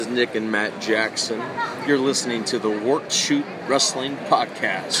Nick and Matt Jackson. You're listening to the Work Shoot Wrestling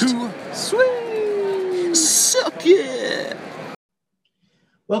Podcast. Too sweet! Suck it!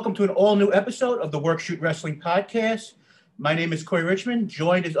 Welcome to an all-new episode of the Work Shoot Wrestling Podcast. My name is Corey Richmond,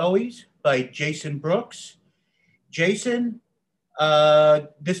 joined as always by Jason Brooks. Jason,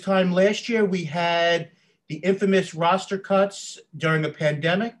 this time last year we had the infamous roster cuts during a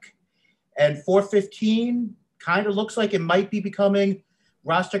pandemic, and 4/15 kind of looks like it might be becoming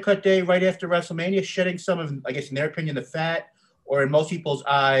roster cut day right after WrestleMania, shedding some of, I guess in their opinion, the fat, or in most people's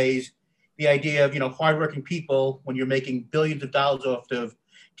eyes, the idea of, hardworking people, when you're making billions of dollars off of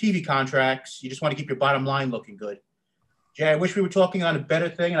TV contracts, you just want to keep your bottom line looking good. Jay, I wish we were talking on a better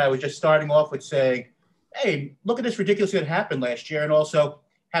thing, and I was just starting off with saying, hey, look at this ridiculous thing that happened last year, and also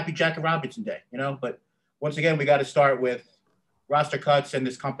happy Jackie Robinson Day, But once again, we got to start with roster cuts and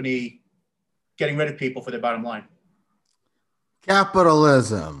this company getting rid of people for their bottom line.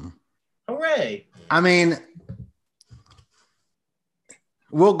 Capitalism. Hooray. I mean,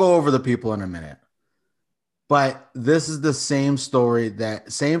 we'll go over the people in a minute, but this is the same story,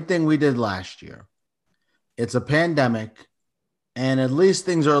 same thing we did last year. It's a pandemic, and at least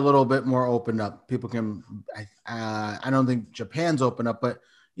things are a little bit more opened up. People can, I don't think Japan's open up, but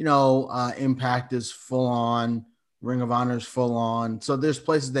Impact is full on, Ring of Honor is full on. So there's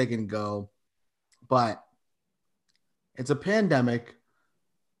places they can go, but it's a pandemic.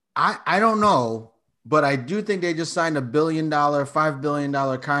 I don't know, but I do think they just signed $5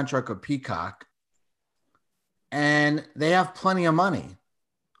 billion contract with Peacock, and they have plenty of money.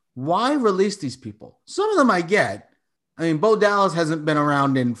 Why release these people? Some of them I get. I mean, Bo Dallas hasn't been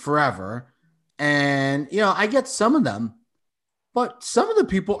around in forever, and I get some of them, but some of the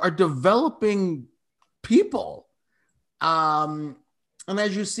people are developing people. And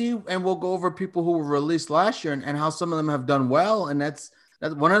as you see, and we'll go over people who were released last year and how some of them have done well. And that's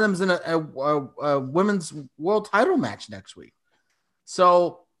one of them's in a women's world title match next week.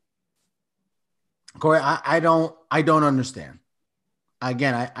 So, Corey, I don't understand.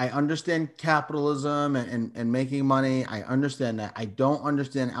 Again, I understand capitalism and making money. I understand that. I don't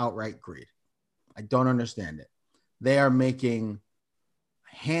understand outright greed. I don't understand it. They are making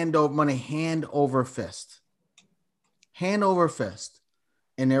hand over fist. Hand over fist.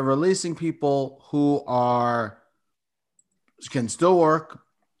 And they're releasing people who can still work,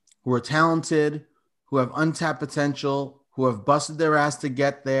 who are talented, who have untapped potential, who have busted their ass to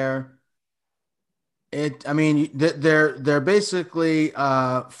get there. They're basically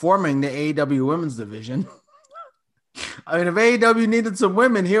forming the AEW women's division. I mean, if AEW needed some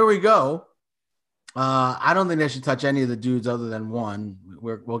women, here we go. I don't think they should touch any of the dudes other than one.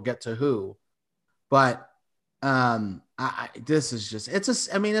 We'll get to who, but this is just, it's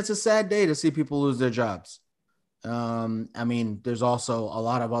a sad day to see people lose their jobs. There's also a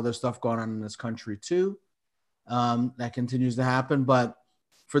lot of other stuff going on in this country too, that continues to happen. But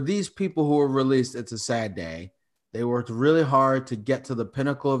for these people who were released, it's a sad day. They worked really hard to get to the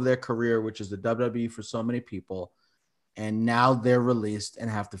pinnacle of their career, which is the WWE for so many people. And now they're released and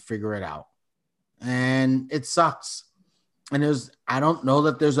have to figure it out. And it sucks. And I don't know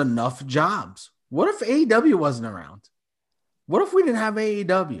that there's enough jobs. What if AEW wasn't around? What if we didn't have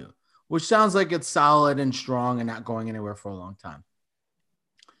AEW, which sounds like it's solid and strong and not going anywhere for a long time?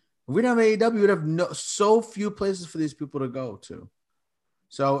 If we didn't have AEW, we'd have so few places for these people to go to.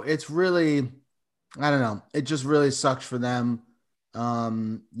 So it's really, I don't know. It just really sucks for them,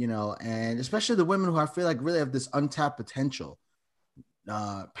 and especially the women who I feel like really have this untapped potential.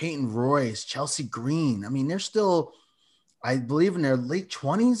 Peyton Royce, Chelsea Green. I mean, they're still, I believe, in their late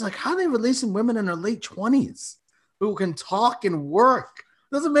 20s. Like, how are they releasing women in their late 20s who can talk and work?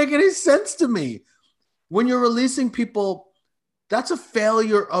 Doesn't make any sense to me. When you're releasing people, that's a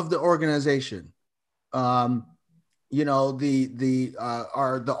failure of the organization. The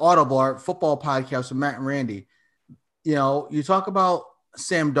Audible, our football podcast with Matt and Randy. You talk about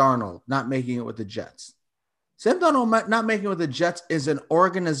Sam Darnold not making it with the Jets. Sam Darnold not making it with the Jets is an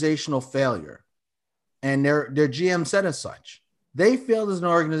organizational failure. And their GM said as such. They failed as an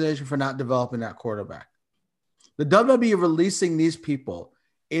organization for not developing that quarterback. The WWE releasing these people,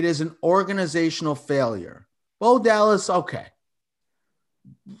 it is an organizational failure. Bo Dallas, okay.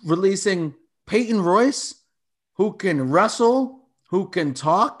 Releasing Peyton Royce, who can wrestle, who can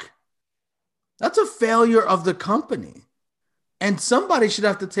talk, that's a failure of the company. And somebody should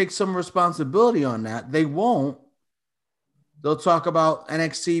have to take some responsibility on that. They won't. They'll talk about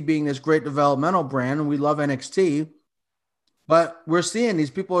NXT being this great developmental brand, and we love NXT. But we're seeing these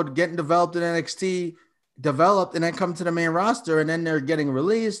people are getting developed in NXT, and then come to the main roster, and then they're getting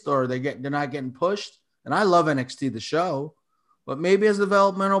released or they're not getting pushed. And I love NXT, the show, but maybe as a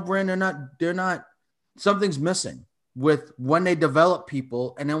developmental brand, they're not, something's missing with when they develop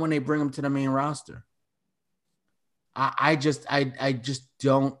people and then when they bring them to the main roster. I just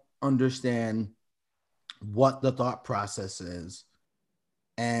don't understand what the thought process is.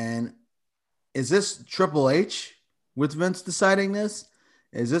 And is this Triple H with Vince deciding this?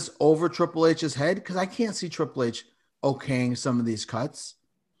 Is this over Triple H's head? Because I can't see Triple H okaying some of these cuts.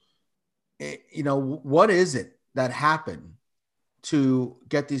 What is it that happened to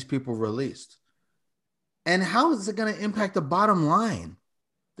get these people released? And how is it going to impact the bottom line?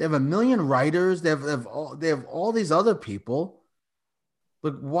 They have 1 million writers. They have all these other people.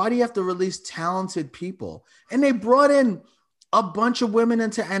 Like, why do you have to release talented people? And they brought in a bunch of women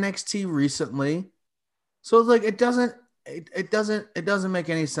into NXT recently. So like, it doesn't make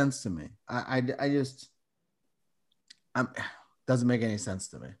any sense to me. Doesn't make any sense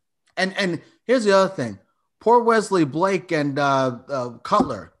to me. And here's the other thing. Poor Wesley Blake and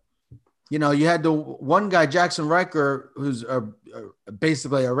Cutler. You had the one guy, Jackson Riker, who's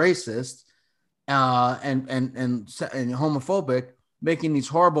basically a racist and homophobic, making these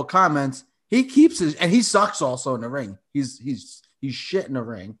horrible comments. He keeps and he sucks also in the ring. He's shit in the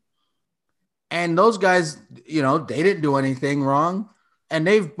ring. And those guys, they didn't do anything wrong, and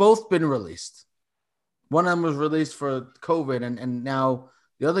they've both been released. One of them was released for COVID, and now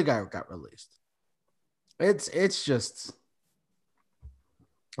the other guy got released. It's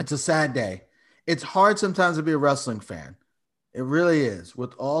a sad day. It's hard sometimes to be a wrestling fan. It really is.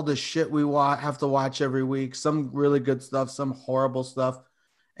 With all the shit we have to watch every week, some really good stuff, some horrible stuff.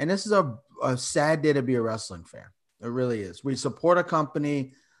 And this is a sad day to be a wrestling fan. It really is. We support a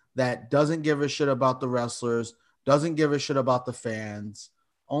company that doesn't give a shit about the wrestlers, doesn't give a shit about the fans,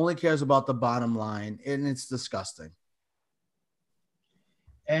 only cares about the bottom line, and it's disgusting.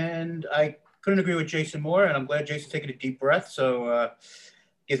 And I couldn't agree with Jason more, and I'm glad Jason's taking a deep breath, so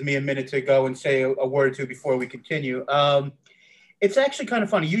gives me a minute to go and say a word or two before we continue. It's actually kind of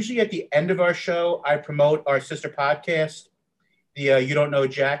funny. Usually at the end of our show, I promote our sister podcast, the You Don't Know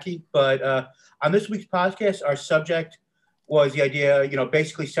Jackie, but on this week's podcast, our subject was the idea,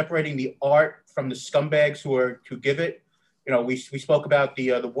 basically separating the art from the scumbags who give it. We spoke about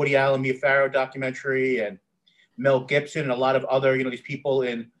the Woody Allen, Mia Farrow documentary, and Mel Gibson, and a lot of other, these people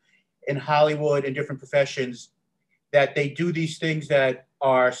in Hollywood and different professions that they do these things that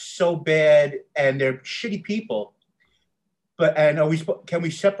are so bad and they're shitty people. Can we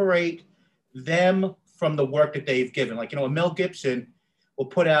separate them from the work that they've given? Like, Mel Gibson will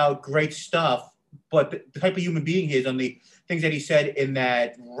put out great stuff, but the type of human being he is, on the things that he said in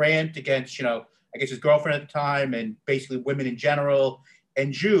that rant against, I guess his girlfriend at the time, and basically women in general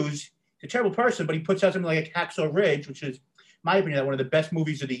and Jews. He's a terrible person, but he puts out something like Hacksaw Ridge, which is, in my opinion, one of the best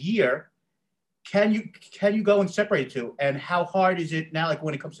movies of the year. Can you go and separate the two? And how hard is it now, like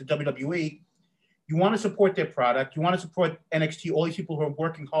when it comes to WWE? You want to support their product. You want to support NXT, all these people who are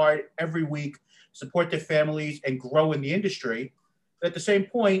working hard every week, support their families and grow in the industry. But at the same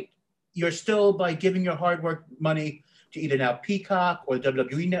point, you're still, by giving your hard work money to either now Peacock or the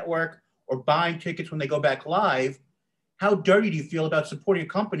WWE Network, or buying tickets when they go back live, how dirty do you feel about supporting a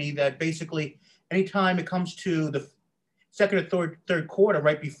company that basically, anytime it comes to the second or third quarter,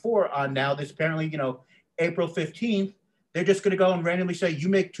 right before on now, this apparently, April 15th, they're just going to go and randomly say, you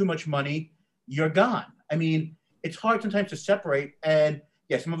make too much money, you're gone. I mean, it's hard sometimes to separate. And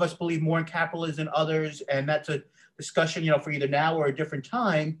yeah, some of us believe more in capitalism than others. And that's a discussion, for either now or a different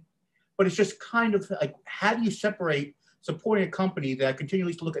time. But it's just kind of like, how do you separate supporting a company that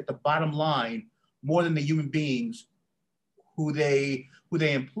continues to look at the bottom line more than the human beings who they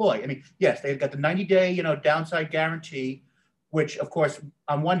employ? I mean, yes, they've got the 90-day, downside guarantee, which of course,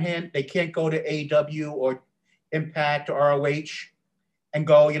 on one hand, they can't go to AEW or Impact or ROH and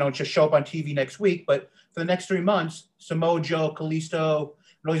go, just show up on TV next week. But for the next 3 months, Samoa Joe, Kalisto,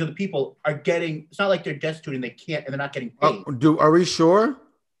 and all these other people are getting, it's not like they're destitute and they're not getting paid. Are we sure?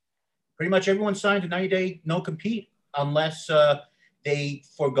 Pretty much everyone signed a 90-day no-compete unless they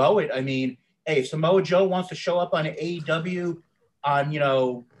forego it. I mean, hey, if Samoa Joe wants to show up on AEW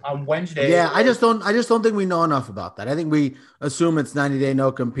on Wednesday. Yeah, I just don't think we know enough about that. I think we assume it's 90-day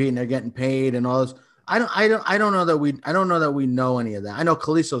no compete and they're getting paid and all this. I don't know that we know any of that. I know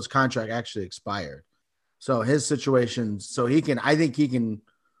Kalisto's contract actually expired. So his situation, I think he can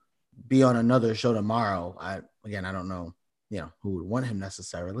be on another show tomorrow. I don't know, who would want him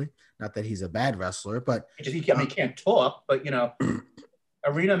necessarily. Not that he's a bad wrestler, but he can't talk, but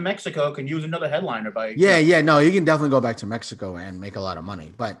Arena Mexico can use another headliner by. No, you can definitely go back to Mexico and make a lot of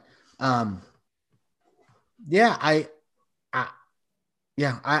money. But I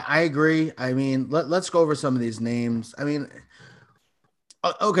agree. I mean, let's go over some of these names. I mean,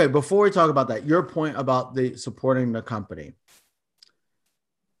 Okay, before we talk about that, your point about the supporting the company.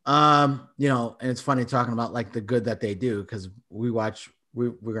 And it's funny talking about like the good that they do because we're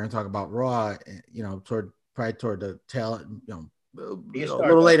going to talk about Raw, toward the tail, a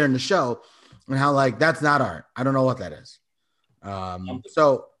little later in the show, and how like that's not art. I don't know what that is.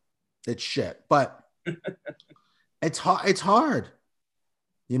 So it's shit, but it's hard. It's hard.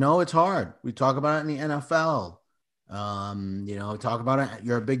 It's hard. We talk about it in the NFL. Talk about it.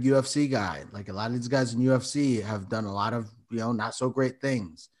 You're a big UFC guy. Like a lot of these guys in UFC have done a lot of, not so great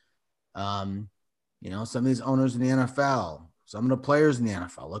things. Some of these owners in the NFL, some of the players in the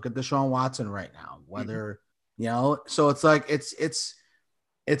NFL, look at Deshaun Watson right now, so it's like, it's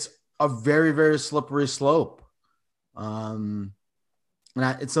a very, very slippery slope. And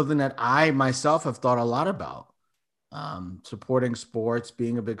it's something that I myself have thought a lot about. Supporting sports,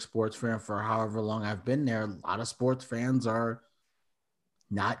 being a big sports fan for however long I've been there. A lot of sports fans are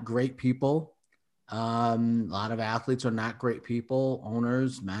not great people. A lot of athletes are not great people,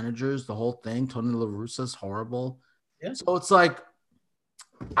 owners, managers, the whole thing. Tony La Russa is horrible. Yeah. So it's like,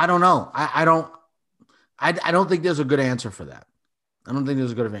 I don't know. I don't think there's a good answer for that. I don't think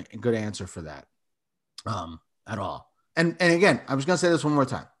there's a good answer for that at all. And again, I was going to say this one more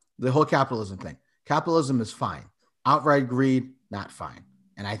time. The whole capitalism thing. Capitalism is fine. Outright greed, not fine.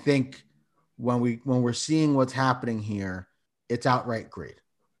 And I think when we're seeing what's happening here, it's outright greed.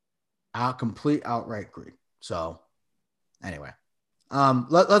 Complete outright greed. So anyway,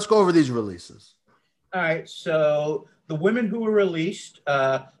 let's go over these releases. All right. So the women who were released,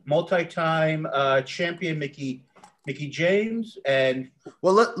 multi-time champion Mickie James, and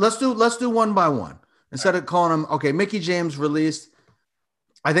let's do one by one instead of calling them. Okay, Mickie James released.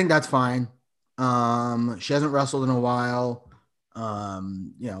 I think that's fine. She hasn't wrestled in a while.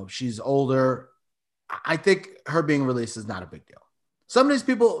 She's older. I think her being released is not a big deal. Some of these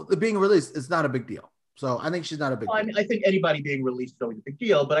people being released is not a big deal. So I think she's not a big deal. I mean, I think anybody being released is always a big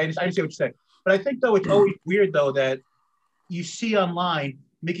deal, but I understand what you're saying. But I think, though, it's always weird, though, that you see online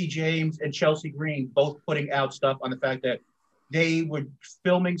Mickie James and Chelsea Green both putting out stuff on the fact that they were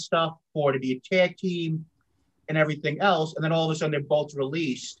filming stuff to be a tag team and everything else, and then all of a sudden they're both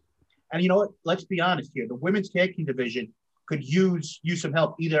released. And you know what? Let's be honest here. The women's tag team division could use some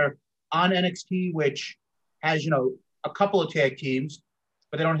help either on NXT, which has, a couple of tag teams,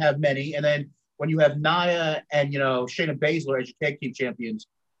 but they don't have many. And then when you have Nia and, Shayna Baszler as your tag team champions,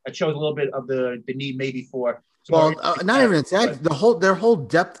 that shows a little bit of the need maybe for. Not even a tag. Their whole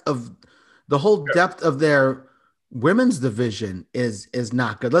depth of their women's division is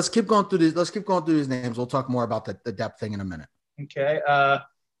not good. Let's keep going through these names. We'll talk more about the depth thing in a minute. Okay.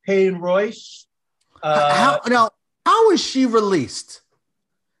 Peyton Royce. How is she released?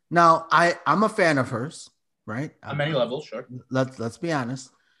 Now, I'm a fan of hers, right? On many levels, sure. Let's be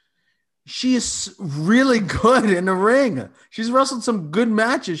honest. She's really good in the ring. She's wrestled some good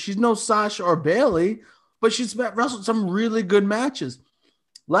matches. She's no Sasha or Bayley, but she's wrestled some really good matches.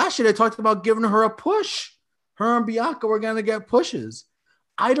 Last year, they talked about giving her a push. Her and Bianca were going to get pushes.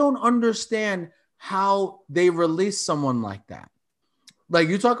 I don't understand how they release someone like that. Like,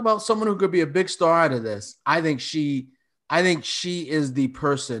 you talk about someone who could be a big star out of this. I think she is the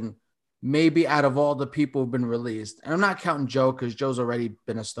person, maybe out of all the people who've been released. And I'm not counting Joe because Joe's already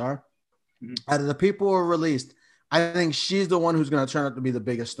been a star. Mm-hmm. Out of the people who are released, I think she's the one who's going to turn out to be the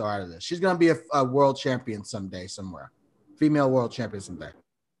biggest star out of this. She's going to be a world champion someday, somewhere. Female world champion someday.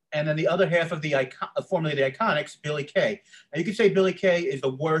 And then the other half of formerly the Iconics, Billie Kay. Now, you could say Billie Kay is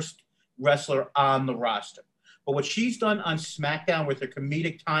the worst wrestler on the roster. But what she's done on SmackDown with her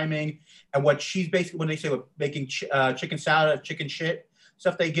comedic timing and what she's basically, when they say making chicken salad, chicken shit,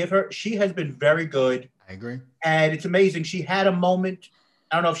 stuff they give her, she has been very good. I agree. And it's amazing. She had a moment,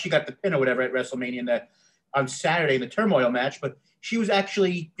 I don't know if she got the pin or whatever at WrestleMania on Saturday in the Turmoil match, but she was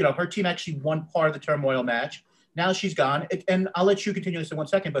actually, her team actually won part of the Turmoil match. Now she's gone. And I'll let you continue this in 1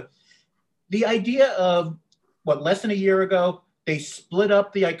 second, but the idea of less than a year ago, they split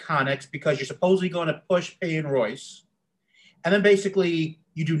up the Iconics because you're supposedly going to push Peyton Royce. And then basically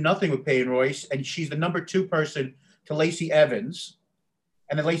you do nothing with Peyton Royce, and she's the number 2 person to Lacey Evans.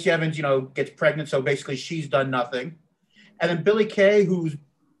 And then Lacey Evans, gets pregnant, so basically she's done nothing. And then Billie Kay, who's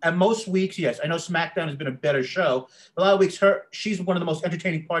at most weeks, yes, I know SmackDown has been a better show. A lot of weeks, she's one of the most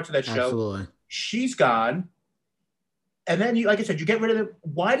entertaining parts of that show. Absolutely. She's gone. And then, like I said, you get rid of them.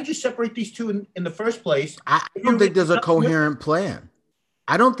 Why did you separate these two in the first place? I don't think there's a coherent plan.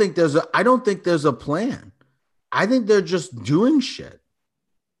 I don't think there's a plan. I think they're just doing shit.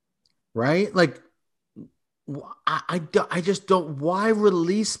 Right? Like, I just don't. Why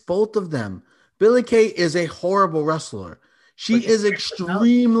release both of them? Billie Kay is a horrible wrestler. She But is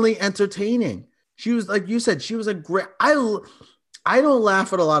extremely entertaining. She was, like you said, she was a great. I don't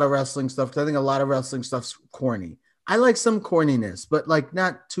laugh at a lot of wrestling stuff because I think a lot of wrestling stuff's corny. I like some corniness, but like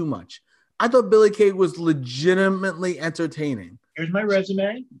not too much. I thought Billie Kay was legitimately entertaining. Here's my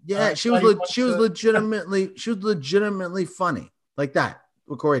resume. Yeah, she was legitimately funny. Like that.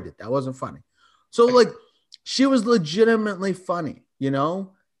 What Corey did. That wasn't funny. So like she was legitimately funny, you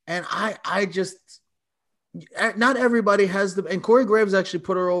know? And I just not everybody has the, and Corey Graves actually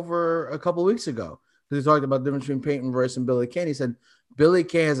put her over a couple of weeks ago because he talked about the difference between Peyton Royce and Billie Kay. And he said, Billie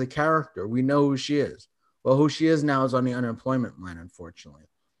Kay has a character. We know who she is. Well, who she is now is on the unemployment line, unfortunately.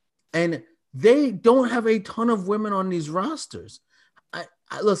 And they don't have a ton of women on these rosters. I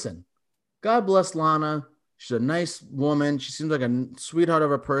listen, God bless Lana. She's a nice woman. She seems like a sweetheart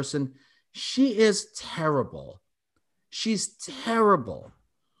of a person. She is terrible. She's terrible.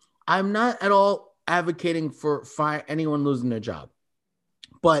 I'm not at all advocating for anyone losing their job.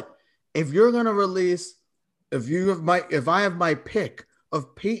 But if you're going to release, if I have my pick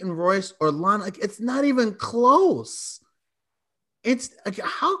of Peyton Royce or Lana, like, it's not even close. It's like,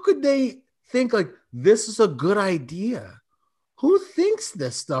 how could they think like this is a good idea? Who thinks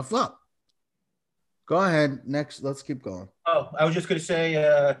this stuff up? Go ahead. Next, let's keep going. Oh, I was just going to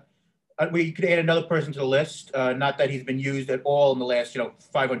say, we could add another person to the list. Not that he's been used at all in the last,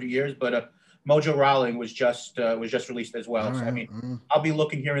 500 years, but Mojo Rawley was just released as well. All so right. I mean, I'll be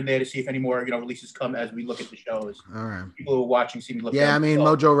looking here and there to see if any more, releases come as we look at the shows. All right. People who are watching see me look. Yeah, I mean,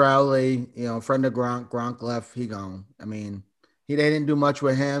 Mojo Rawley, friend of Gronk left. He gone. I mean, they didn't do much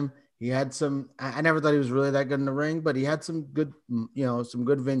with him. He had some. I never thought he was really that good in the ring, but he had some good, some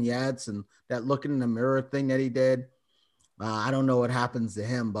good vignettes and that looking in the mirror thing that he did. I don't know what happens to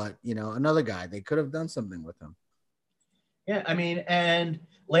him, but another guy, they could have done something with him. Yeah, I mean, and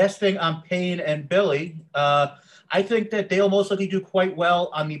last thing on Payne and Billie, I think that they'll most likely do quite well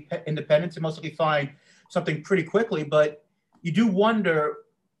on the independents and most likely find something pretty quickly. But you do wonder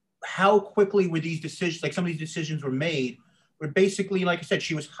how quickly were these decisions, like some of these decisions were made, where basically, like I said,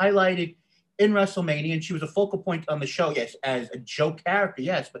 she was highlighted in WrestleMania and she was a focal point on the show, yes, as a joke character,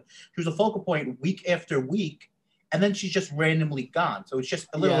 yes, but she was a focal point week after week. And then she's just randomly gone. So it's just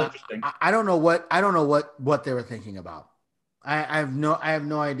a little interesting. I don't know what they were thinking about. I have no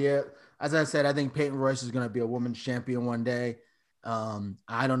idea. As I said, I think Peyton Royce is going to be a women's champion one day.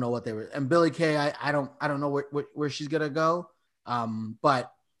 I don't know what they were. And Billie Kay, I don't know where she's going to go.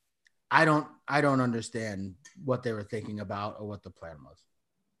 But I don't understand what they were thinking about or what the plan was.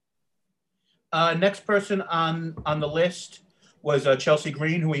 Next person on the list was Chelsea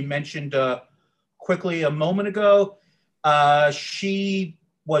Green, who we mentioned quickly a moment ago. She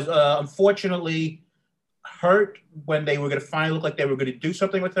was unfortunately hurt when they were going to finally look like they were going to do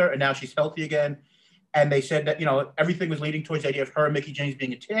something with her, and now she's healthy again. And they said that, everything was leading towards the idea of her and Mickie James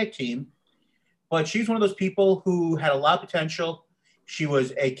being a tag team. But she's one of those people who had a lot of potential. She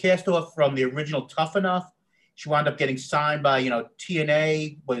was a cast-off from the original Tough Enough. She wound up getting signed by,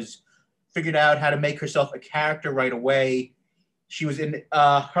 TNA, was figured out how to make herself a character right away. She was in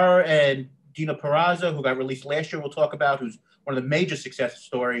her and Dina Peraza, who got released last year, we'll talk about, who's one of the major success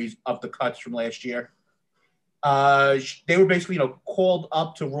stories of the cuts from last year. They were basically, called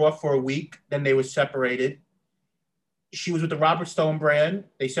up to Raw for a week. Then they were separated. She was with the Robert Stone brand.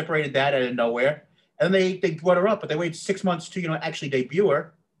 They separated that out of nowhere. And then they brought her up, but they waited 6 months to, actually debut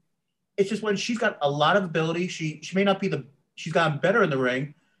her. It's just when she's got a lot of ability. She may not be she's gotten better in the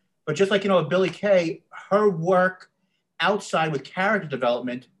ring, but just like, Billie Kay, her work outside with character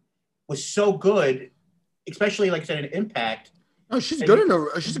development was so good, especially like I said, in Impact. No, she's good in the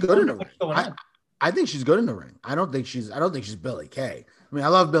ring. I think she's good in the ring. I don't think she's Billie Kay. I mean, I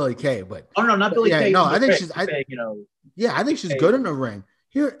love Billie Kay, but no, not Billie Kay. No, I think she's. Yeah, I think she's good in the ring.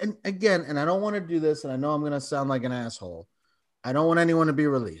 Here and again, and I don't want to do this, and I know I'm going to sound like an asshole. I don't want anyone to be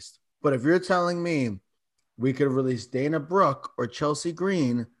released, but if you're telling me we could release Dana Brooke or Chelsea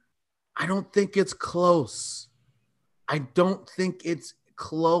Green, I don't think it's close. I don't think it's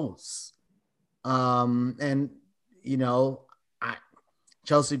close. And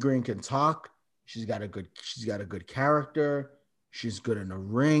Chelsea Green can talk. She's got a good character. She's good in the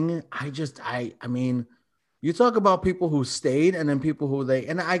ring. I mean, you talk about people who stayed and then people who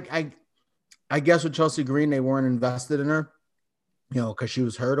I guess with Chelsea Green, they weren't invested in her, because she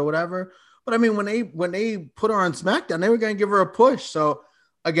was hurt or whatever. But I mean, when they put her on SmackDown, they were going to give her a push. So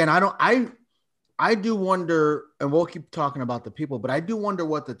again, I do wonder, and we'll keep talking about the people, but I do wonder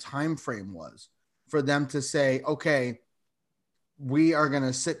what the time frame was for them to say, okay, we are going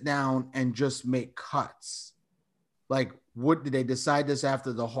to sit down and just make cuts. Like, did they decide this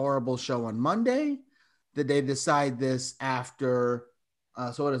after the horrible show on Monday? did they decide this after?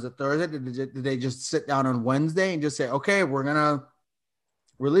 So what is it, Thursday? Did they just sit down on Wednesday and just say, okay, we're gonna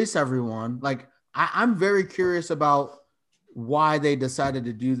release everyone? Like, I'm very curious about why they decided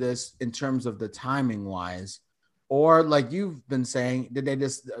to do this in terms of the timing wise, or like you've been saying, did they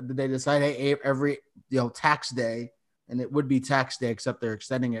decide, hey, every tax day, and it would be tax day except they're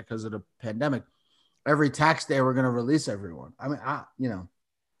extending it because of the pandemic. Every tax day we're going to release everyone. I mean, I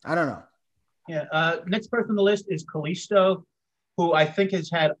don't know. Yeah. Next person on the list is Kalisto, who I think has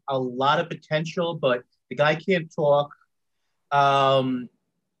had a lot of potential, but the guy can't talk.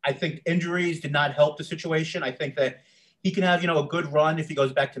 I think injuries did not help the situation. I think that he can have, a good run if he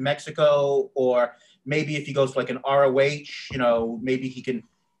goes back to Mexico, or maybe if he goes to like an ROH, maybe he can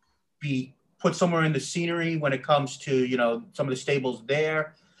be put somewhere in the scenery when it comes to, some of the stables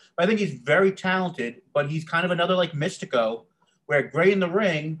there. But I think he's very talented, but he's kind of another like Mystico, where great in the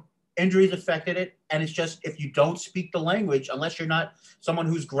ring, injuries affected it. And it's just, if you don't speak the language, unless you're not someone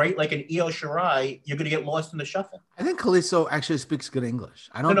who's great like an Io Shirai, you're going to get lost in the shuffle. I think Kalisto actually speaks good English.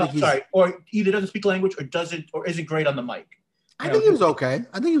 I don't think he's... sorry. Or either doesn't speak language or isn't great on the mic. I think he was okay.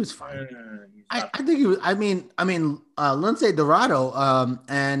 I think he was fine. I think he was... I mean, Lindsay Dorado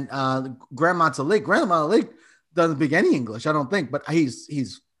and Grand Metalik. Grand Metalik doesn't speak any English, I don't think, but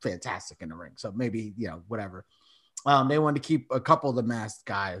he's fantastic in the ring. So maybe, whatever. They wanted to keep a couple of the masked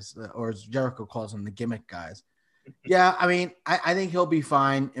guys, or as Jericho calls them, the gimmick guys. Yeah, I mean, I think he'll be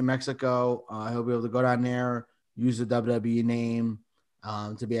fine in Mexico. He'll be able to go down there, use the WWE name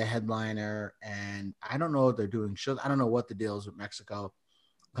to be a headliner. And I don't know if they're doing shows. I don't know what the deal is with Mexico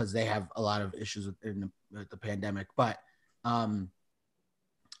because they have a lot of issues with the pandemic. But I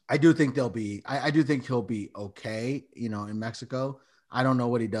do think I do think he'll be okay, in Mexico. I don't know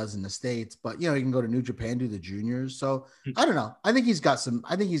what he does in the States, but he can go to New Japan, do the juniors. So I don't know. I think he's got some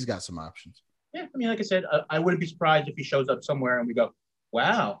options. Yeah, I mean, like I said, I wouldn't be surprised if he shows up somewhere and we go,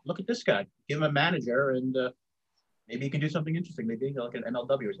 "Wow, look at this guy! Give him a manager, and maybe he can do something interesting. Maybe like an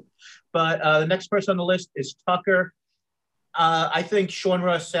MLW or something." But the next person on the list is Tucker. I think Sean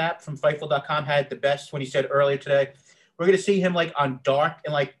Ross Sapp from Fightful.com had the best when he said earlier today, "We're going to see him like on Dark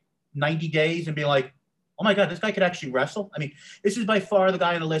in like 90 days and be like, oh my God, this guy could actually wrestle." I mean, this is by far the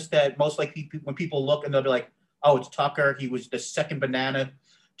guy on the list that most likely when people look and they'll be like, "Oh, it's Tucker. He was the second banana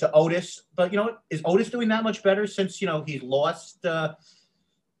to Otis." But is Otis doing that much better since, he's lost, Tucker?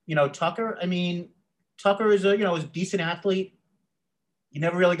 I mean, Tucker is is a decent athlete. He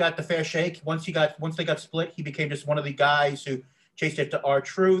never really got the fair shake. Once they got split, he became just one of the guys who chased after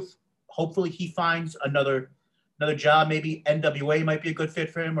R-Truth. Hopefully he finds another job. Maybe NWA might be a good fit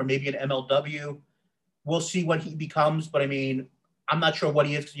for him, or maybe an MLW. We'll see what he becomes, but I mean, I'm not sure what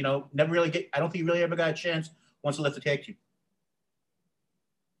he is. I don't think he really ever got a chance once he left the tag team.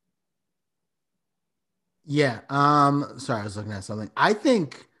 Yeah. Sorry, I was looking at something. I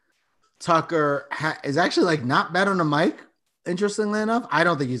think Tucker is actually like not bad on the mic. Interestingly enough, I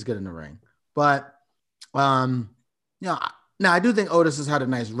don't think he's good in the ring, but now I do think Otis has had a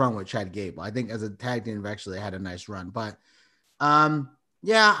nice run with Chad Gable. I think as a tag team, they've actually had a nice run, but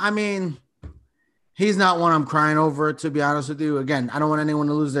yeah, I mean, he's not one I'm crying over, to be honest with you. Again, I don't want anyone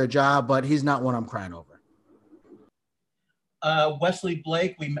to lose their job, but he's not one I'm crying over. Wesley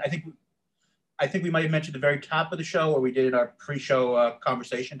Blake, I think we might have mentioned at the very top of the show, or we did in our pre-show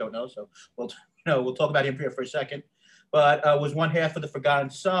conversation. Don't know, so we'll talk about him here for a second. But was one half of the Forgotten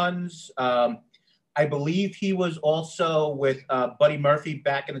Sons. I believe he was also with Buddy Murphy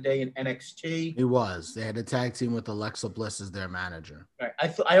back in the day in NXT. He was. They had a tag team with Alexa Bliss as their manager. Right.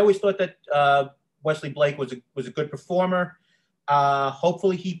 I always thought that Wesley Blake was a good performer.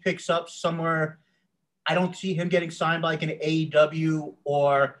 Hopefully he picks up somewhere. I don't see him getting signed by like an AEW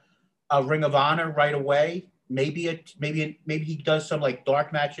or a Ring of Honor right away. Maybe he does some like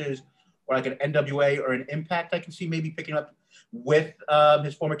dark matches or like an NWA or an Impact. I can see maybe picking up with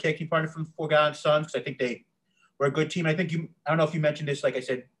his former tag team partner from Forgotten Sons, because I think they were a good team. I don't know if you mentioned this, like I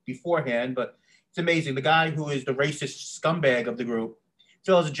said beforehand, but it's amazing. The guy who is the racist scumbag of the group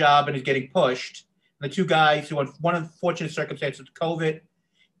still has a job and is getting pushed. And the two guys who, one unfortunate circumstance with COVID,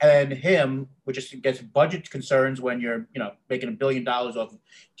 and him, which is gets budget concerns when you're, making $1 billion off of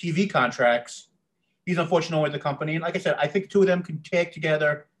TV contracts. He's unfortunate with the company. And like I said, I think two of them can tag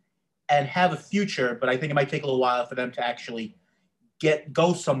together and have a future, but I think it might take a little while for them to actually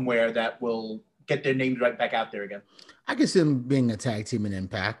go somewhere that will get their names right back out there again. I can see them being a tag team in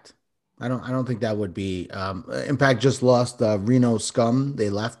Impact. I don't think that would be Impact just lost Reno Scum.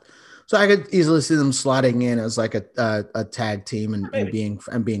 They left. So I could easily see them slotting in as like a tag team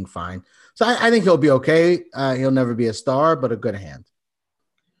and being fine. So I think he'll be okay. He'll never be a star, but a good hand.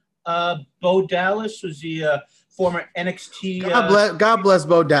 Bo Dallas was the former NXT. God bless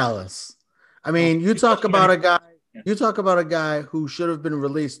Bo Dallas. I mean, you talk about a guy. Yeah. You talk about a guy who should have been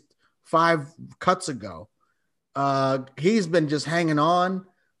released 5 cuts ago. He's been just hanging on.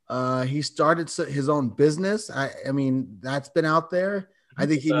 He started his own business. I mean, that's been out there. I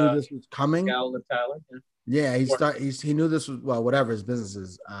think he knew this was coming. Yeah, he knew this was, well, whatever his business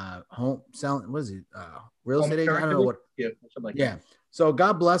is. Home selling, what is he? Real estate agent? I don't know what. Yeah, something like that. So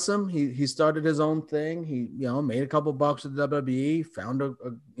God bless him. He started his own thing. He made a couple bucks with WWE. Found a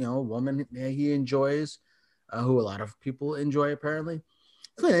woman he enjoys, who a lot of people enjoy apparently.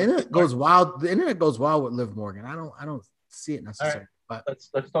 So the internet goes wild. The internet goes wild with Liv Morgan. I don't see it necessarily. Right. But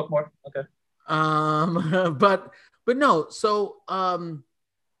let's talk more. Okay. But no. So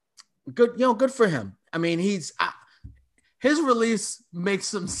good. Good for him. I mean, his release makes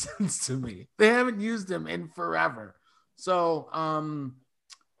some sense to me. They haven't used him in forever. So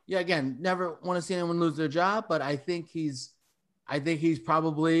again, never want to see anyone lose their job, but I think he's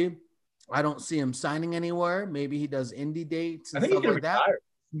probably. I don't see him signing anywhere. Maybe he does indie dates and stuff like that.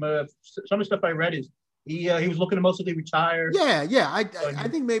 Some of the stuff I read is he was looking to mostly retire. Yeah. I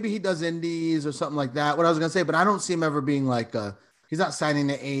think maybe he does indies or something like that. What I was gonna say, but I don't see him ever being like he's not signing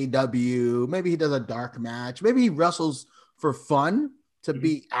to AEW. Maybe he does a dark match. Maybe he wrestles for fun to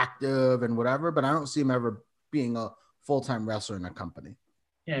be active and whatever. But I don't see him ever being a full-time wrestler in a company.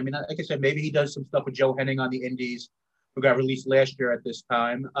 Yeah, I mean, like I said, maybe he does some stuff with Joe Henning on the indies, who got released last year at this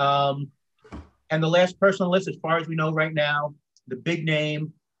time. And the last person on the list, as far as we know right now, the big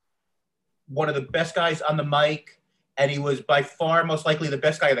name, one of the best guys on the mic, and he was by far most likely the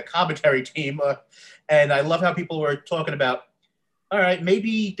best guy on the commentary team. And I love how people were talking about, all right,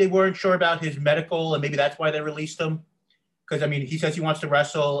 maybe they weren't sure about his medical, and maybe that's why they released him. Because, I mean, he says he wants to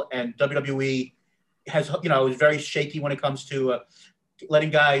wrestle, and WWE is very shaky when it comes to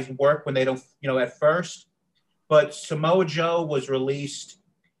letting guys work when they don't, at first. But Samoa Joe was released,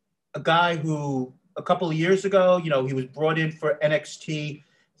 a guy who a couple of years ago, he was brought in for NXT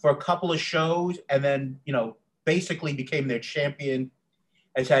for a couple of shows and then, basically became their champion,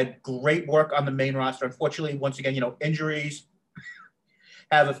 has had great work on the main roster. Unfortunately, once again, injuries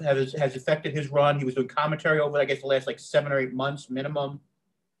has affected his run. He was doing commentary over, I guess, the last 7 or 8 months minimum.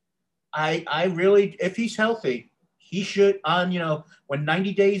 I really, if he's healthy, he should when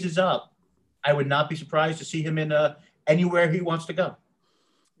 90 days is up, I would not be surprised to see him in anywhere he wants to go.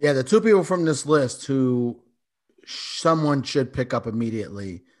 Yeah, the 2 people from this list who someone should pick up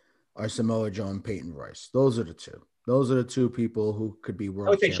immediately are Samoa Joe and Peyton Royce. Those are the 2. Those are the 2 people who could be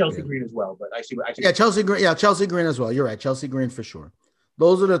world champion. I would say Chelsea Green as well, but I see. Yeah, Chelsea Green. Yeah, Chelsea Green as well. You're right, Chelsea Green for sure.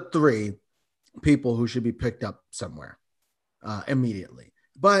 Those are the 3 people who should be picked up somewhere immediately.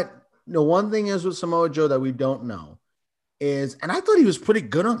 But one thing is with Samoa Joe that we don't know is, and I thought he was pretty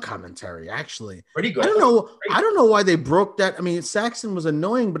good on commentary, actually. Pretty good. I don't know why they broke that. I mean, Saxon was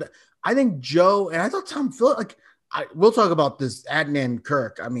annoying, but I think Joe, and I thought Tom Phillips, we'll talk about this Adnan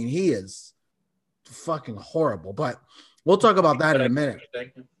Kirk. I mean, he is fucking horrible, but we'll talk about that in a minute.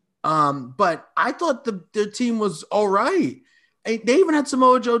 But I thought the team was all right. They even had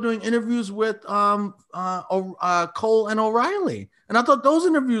Samoa Joe doing interviews with Cole and O'Reilly. And I thought those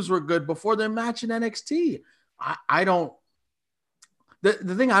interviews were good before their match in NXT.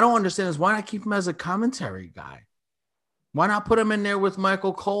 The thing I don't understand is why not keep him as a commentary guy? Why not put him in there with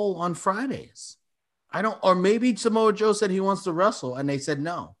Michael Cole on Fridays? Or maybe Samoa Joe said he wants to wrestle and they said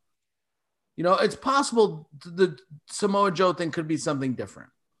no. It's possible the Samoa Joe thing could be something different.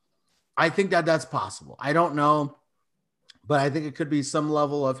 I think that's possible. I don't know, but I think it could be some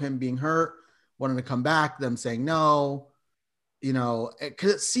level of him being hurt, wanting to come back, them saying no,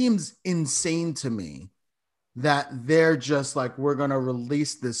 because it seems insane to me that they're just like, we're going to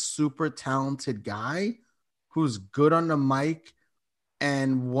release this super talented guy who's good on the mic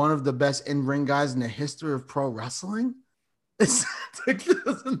and one of the best in-ring guys in the history of pro wrestling. It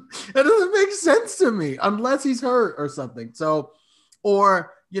doesn't make sense to me unless he's hurt or something. So,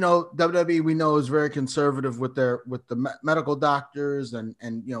 or, WWE we know is very conservative with the medical doctors and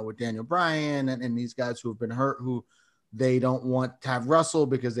with Daniel Bryan and these guys who have been hurt, who they don't want to have wrestle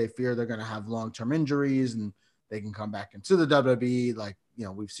because they fear they're going to have long-term injuries and they can come back into the WWE, like,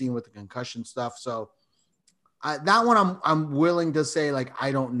 we've seen with the concussion stuff. So that one I'm willing to say, like,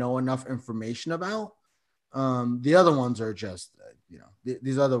 I don't know enough information about. The other ones are just,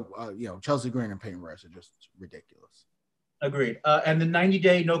 these other, Chelsea Green and Peyton Royce are just ridiculous. Agreed. And the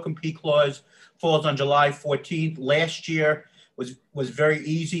 90-day no-compete clause falls on July 14th. Last year was very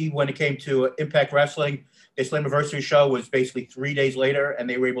easy when it came to Impact Wrestling. Their Slammiversary show was basically 3 days later, and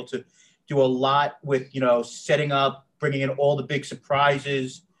they were able to do a lot with, setting up, bringing in all the big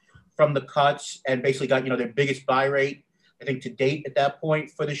surprises. from the cuts and basically got, their biggest buy rate, I think, to date at that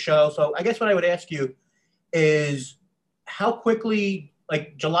point for the show. So I guess what I would ask you is how quickly,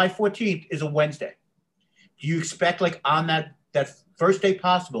 like July 14th is a Wednesday. Do you expect like on that first day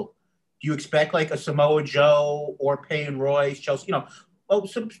possible, do you expect like a Samoa Joe or Peyton Royce, Chelsea,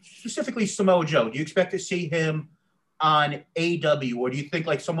 specifically Samoa Joe? Do you expect to see him on AEW, or do you think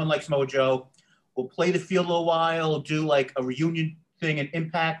like someone like Samoa Joe will play the field a little while, do like a reunion thing and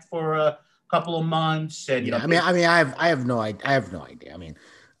Impact for a couple of months? And I have no idea. I mean,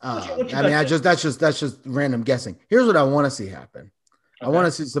 that's just random guessing. Here's what I want to see happen. Okay. I want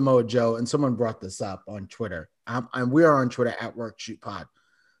to see Samoa Joe, and someone brought this up on Twitter. We are on Twitter at WorkShootPod.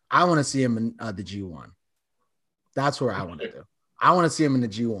 I want to see him in the G1. That's where I want to do. I want to see him in the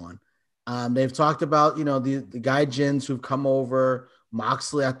G1. They've talked about, the Gaijins who've come over.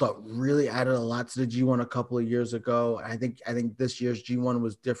 Moxley, I thought, really added a lot to the G1 a couple of years ago. I think this year's G1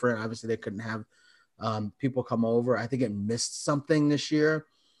 was different. Obviously, they couldn't have people come over. I think it missed something this year.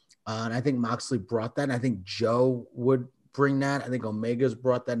 And I think Moxley brought that. And I think Joe would bring that. I think Omega's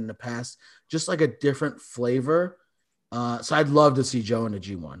brought that in the past, just like a different flavor. So I'd love to see Joe in the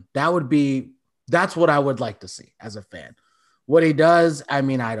G1. That's what I would like to see as a fan. What he does, I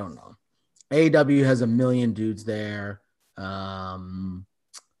don't know. AEW has a million dudes there.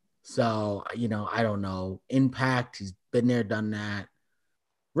 So, I don't know. Impact, he's been there, done that.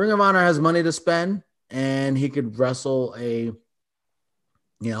 Ring of Honor has money to spend, and he could wrestle a,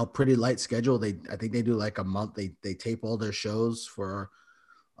 pretty light schedule. I think they do like a month. They tape all their shows for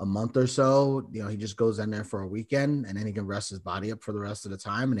a month or so. He just goes in there for a weekend, and then he can rest his body up for the rest of the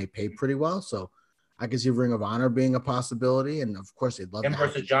time, and they pay pretty well. So I could see Ring of Honor being a possibility, and of course they'd love him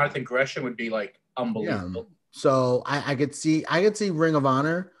versus Jonathan Gresham would be like unbelievable. Yeah. So I could see Ring of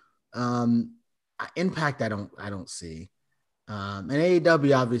Honor. Impact I don't see. And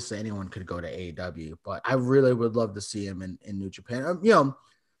AEW, obviously anyone could go to AEW, but I really would love to see him in New Japan.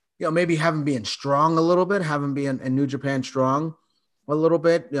 Maybe have him being strong a little bit, have him be in New Japan strong a little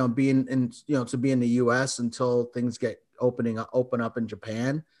bit, being in, to be in the US until things open up in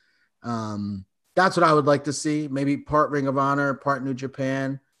Japan. That's what I would like to see. Maybe part Ring of Honor, part New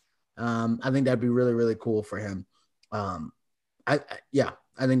Japan. I think that'd be really, really cool for him. I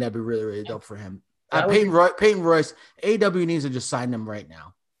think that'd be really, really dope for him. Peyton Royce, AEW needs to just sign him right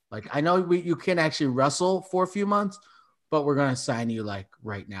now. Like, I know you can actually wrestle for a few months, but we're going to sign you like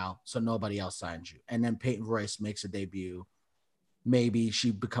right now so nobody else signs you. And then Peyton Royce makes a debut. Maybe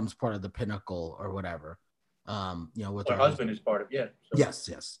she becomes part of the Pinnacle or whatever. With her husband is part of, yeah. So.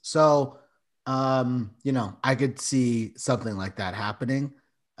 Yes. So, I could see something like that happening.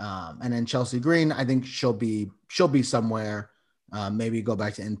 And then Chelsea Green, I think she'll be somewhere, maybe go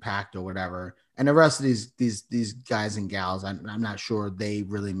back to Impact or whatever. And the rest of these guys and gals, I'm not sure they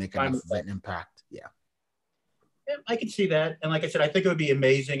really make enough of an impact. Yeah, I can see that. And like I said, I think it would be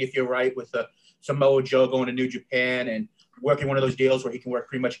amazing if you're right with Samoa Joe going to New Japan and working one of those deals where he can work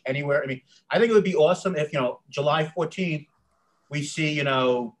pretty much anywhere. I think it would be awesome if, July 14th, we see,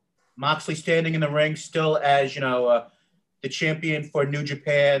 Moxley standing in the ring still as, the champion for New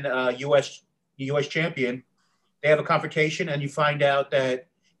Japan, U.S. champion. They have a confrontation, and you find out that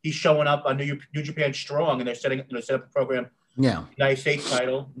he's showing up on New Japan Strong, and they're set up a program. Yeah, United States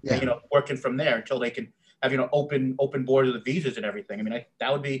title. Yeah. And, working from there until they can have open board of the visas and everything.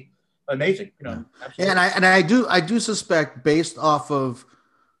 That would be amazing. Yeah, and I do suspect based off of,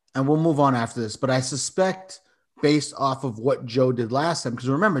 and we'll move on after this, but I suspect based off of what Joe did last time, because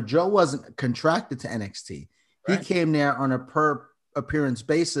remember, Joe wasn't contracted to NXT. Right. He came there on a per appearance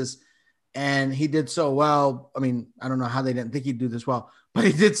basis, and he did so well. I don't know how they didn't think he'd do this well, but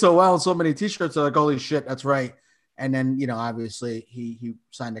he did so well. So many T-shirts are like, holy shit, that's right. And then, obviously he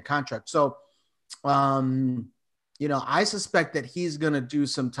signed a contract. So, I suspect that he's going to do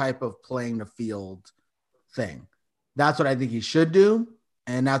some type of playing the field thing. That's what I think he should do.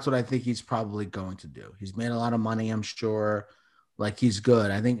 And that's what I think he's probably going to do. He's made a lot of money, I'm sure. Like, he's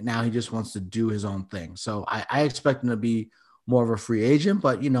good. I think now he just wants to do his own thing. So I expect him to be more of a free agent,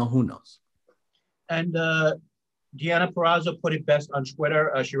 but, who knows? And Deanna Purrazzo put it best on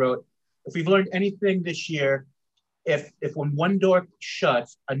Twitter. She wrote, if we've learned anything this year, if when one door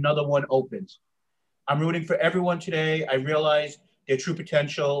shuts, another one opens. I'm rooting for everyone today. I realize their true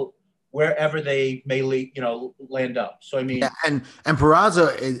potential wherever they may land up. So, and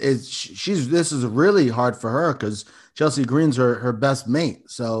Purrazzo this is really hard for her because Chelsea Green's her best mate.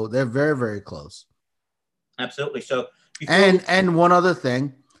 So they're very, very close. Absolutely. So, and one other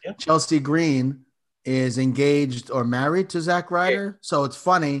thing, yeah. Chelsea Green is engaged or married to Zack Ryder. Yeah. So it's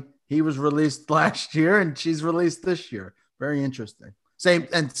funny. He was released last year and she's released this year. Very interesting.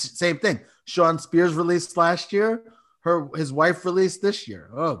 Same thing. Sean Spears released last year. His wife released this year.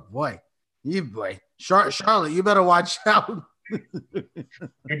 Oh boy, Charlotte, you better watch out.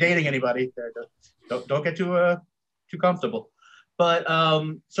 You're dating anybody? Don't get too comfortable. But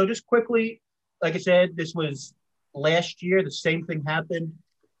so just quickly, like I said, this was last year. The same thing happened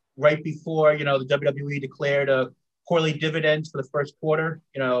right before the WWE declared quarterly dividends for the first quarter.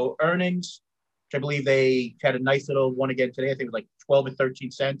 Earnings, which I believe they had a nice little one again today. I think it was like 12 and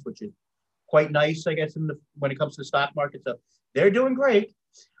 13 cents, which is quite nice, I guess, when it comes to the stock market. So they're doing great.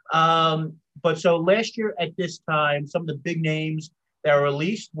 But so last year at this time, some of the big names that were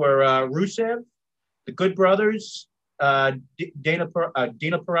released were Rusev, the Good Brothers, Dana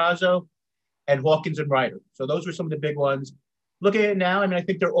Purrazzo, and Hawkins and Ryder. So those were some of the big ones. Looking at it now, I mean, I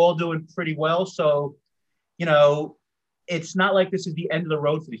think they're all doing pretty well. So, it's not like this is the end of the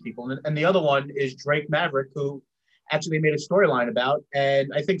road for these people. And the other one is Drake Maverick, who actually made a storyline about.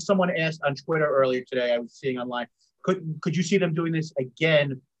 And I think someone asked on Twitter earlier today, I was seeing online, could you see them doing this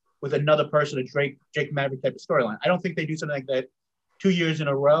again with another person, a Drake Maverick type of storyline? I don't think they do something like that 2 years in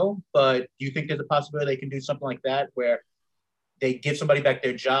a row, but do you think there's a possibility they can do something like that where they give somebody back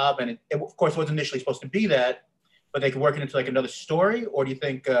their job? And it of course, wasn't initially supposed to be that, but they could work it into like another story? Or do you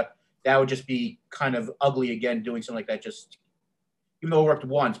think that would just be kind of ugly again, doing something like that, just even though it worked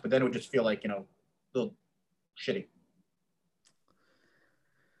once, but then it would just feel like, a little shitty?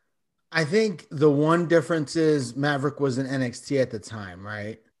 I think the one difference is Maverick was in NXT at the time,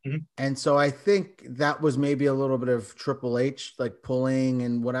 right? Mm-hmm. And so I think that was maybe a little bit of Triple H, like pulling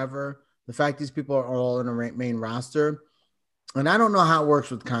and whatever. The fact these people are all in a main roster. And I don't know how it works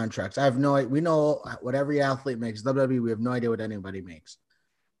with contracts. I have no idea. We know what every athlete makes. WWE, we have no idea what anybody makes.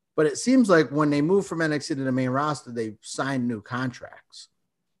 But it seems like when they move from NXT to the main roster, they sign new contracts.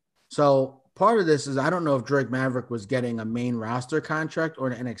 So part of this is I don't know if Drake Maverick was getting a main roster contract or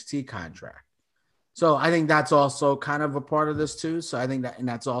an NXT contract. So I think that's also kind of a part of this too. So I think that, and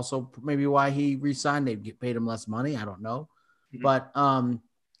that's also maybe why he resigned. They paid him less money. I don't know, but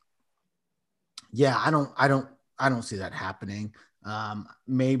yeah, I don't see that happening.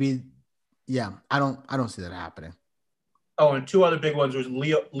 Maybe, yeah, I don't see that happening. Oh, and two other big ones was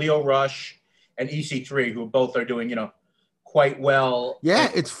Leo Rush and EC3, who both are doing, quite well. Yeah,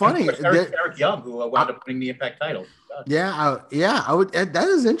 and, it's funny. Eric Young, who wound up winning the Impact title. I would. That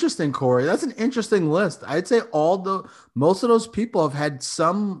is interesting, Corey. That's an interesting list. I'd say most of those people have had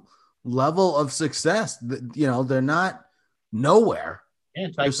some level of success. They're not nowhere. Yeah,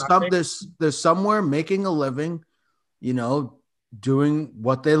 there's somewhere making a living, doing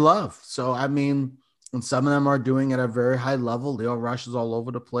what they love. So I mean, and some of them are doing at a very high level. Leo Rush is all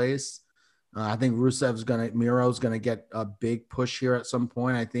over the place. I think Miro's gonna get a big push here at some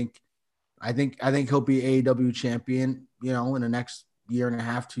point. I think he'll be AEW champion, in the next year and a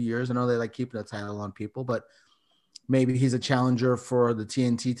half, 2 years. I know they like keeping the title on people, but maybe he's a challenger for the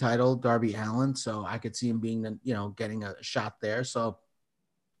TNT title, Darby Allin. So I could see him being, getting a shot there. So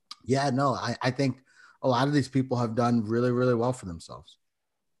yeah, no, I think a lot of these people have done really, really well for themselves.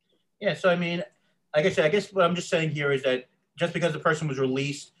 Yeah. So, I mean, like I said, I guess what I'm just saying here is that just because the person was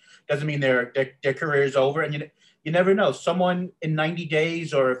released doesn't mean their career is over. And you never know. Someone in 90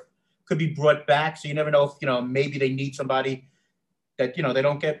 days or could be brought back. So you never know if, maybe they need somebody that, they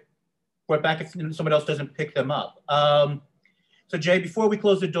don't get brought back if somebody else doesn't pick them up. So Jay, before we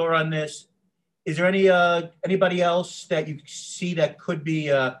close the door on this, is there anybody else that you see that could be,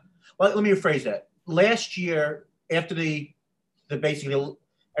 well, let me rephrase that. Last year, after the basically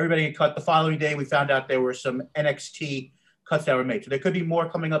everybody had cut, the following day, we found out there were some NXT cuts that were made. So there could be more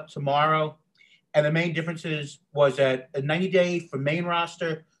coming up tomorrow. And the main differences was that a 90-day for main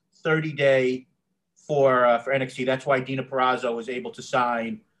roster, 30-day for NXT. That's why Dina Purrazzo was able to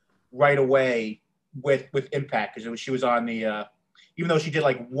sign right away with Impact, because she was on the even though she did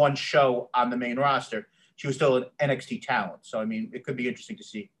like one show on the main roster, she was still an NXT talent. So I mean, it could be interesting to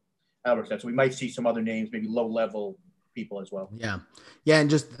see how it works out. So we might see some other names, maybe low level people as well. Yeah, and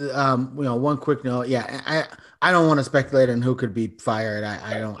just one quick note. Yeah, I don't want to speculate on who could be fired.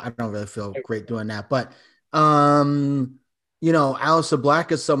 I don't really feel great doing that, but Aleister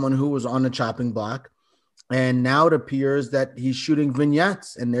Black is someone who was on the chopping block, and now it appears that he's shooting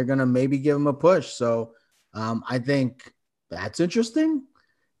vignettes, and they're gonna maybe give him a push. So I think that's interesting.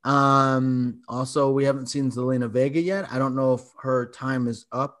 Also, we haven't seen Zelina Vega yet. I don't know if her time is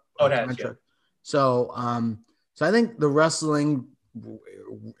up. Oh, that's yeah. So I think the wrestling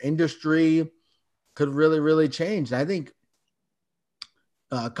industry could really, really change. I think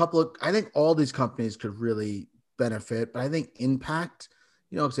I think all these companies could really benefit, but I think Impact,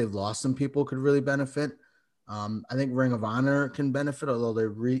 because they've lost some people, could really benefit. I think Ring of Honor can benefit, although they're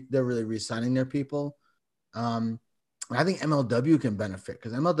really re-signing their people. I think MLW can benefit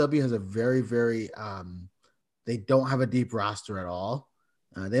because MLW has a very, very they don't have a deep roster at all.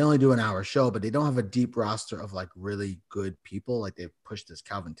 They only do an hour show, but they don't have a deep roster of like really good people. Like they've pushed this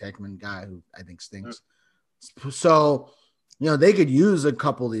Calvin Techman guy who I think stinks. So, they could use a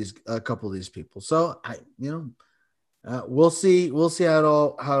couple of these people. So we'll see how it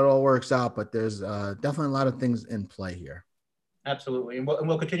all works out. But there's definitely a lot of things in play here. Absolutely, and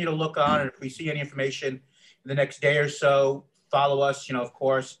we'll continue to look on, and if we see any information in the next day or so, follow us. Of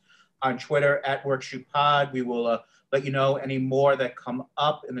course, on Twitter at WorkShootPod. We will let you know any more that come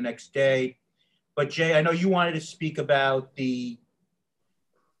up in the next day. But Jay, I know you wanted to speak about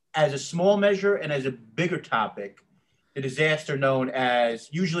as a small measure and as a bigger topic, the disaster known as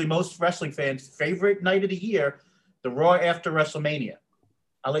usually most wrestling fans' favorite night of the year, the Raw after WrestleMania.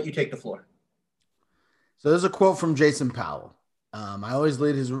 I'll let you take the floor. So there's a quote from Jason Powell. I always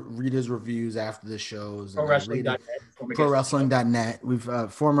read his reviews after the shows. ProWrestling.net. We've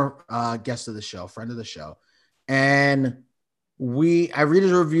former guest of the show, friend of the show. And I read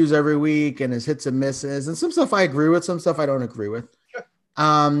his reviews every week and his hits and misses, and some stuff I agree with, some stuff I don't agree with.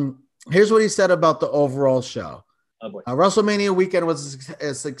 Sure. Here's what he said about the overall show. Oh boy. WrestleMania weekend was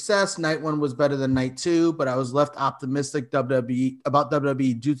a success. Night one was better than night two, but I was left optimistic about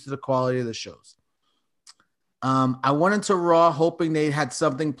WWE due to the quality of the shows. I went into Raw hoping they had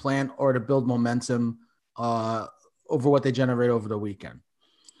something planned or to build momentum over what they generate over the weekend.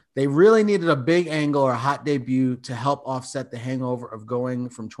 They really needed a big angle or a hot debut to help offset the hangover of going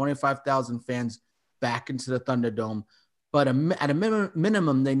from 25,000 fans back into the Thunderdome. But at a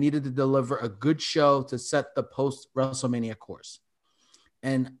minimum, they needed to deliver a good show to set the post-WrestleMania course.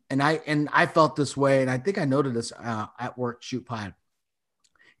 And I felt this way, and I think I noted this at Work Shoot Pod.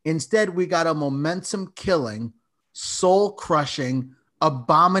 Instead, we got a momentum-killing, soul-crushing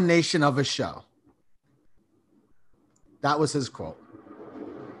abomination of a show. That was his quote.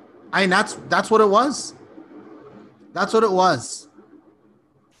 I mean, that's what it was. That's what it was.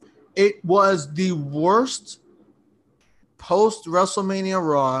 It was the worst post-WrestleMania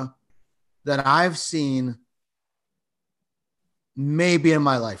Raw that I've seen maybe in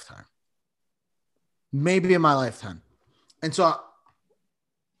my lifetime. Maybe in my lifetime. And so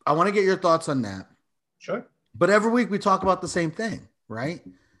I want to get your thoughts on that. Sure. But every week we talk about the same thing, right?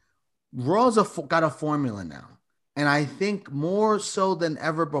 Raw's got a formula now. And I think more so than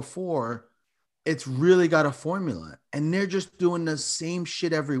ever before, it's really got a formula. And they're just doing the same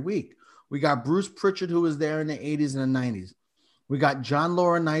shit every week. We got Bruce Pritchard, who was there in the 80s and the 90s. We got John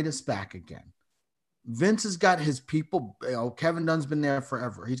Laurinaitis back again. Vince has got his people. Kevin Dunn's been there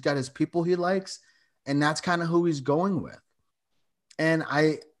forever. He's got his people he likes, and that's kind of who he's going with. And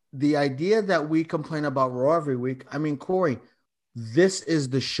the idea that we complain about Raw every week, I mean, Corey, this is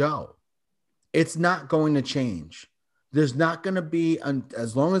the show. It's not going to change. There's not going to be,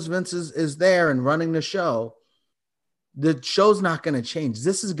 as long as Vince is there and running the show's not going to change.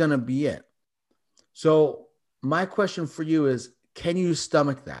 This is going to be it. So my question for you is, can you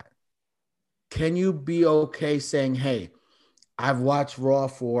stomach that? Can you be okay saying, hey, I've watched Raw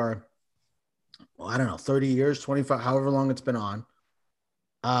for, 30 years, 25, however long it's been on.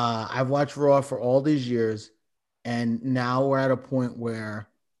 I've watched Raw for all these years, and now we're at a point where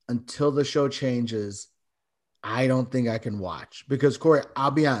until the show changes, I don't think I can watch. Because, Corey,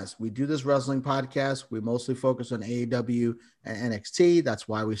 I'll be honest, we do this wrestling podcast. We mostly focus on AEW and NXT. That's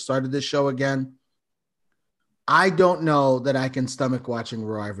why we started this show again. I don't know that I can stomach watching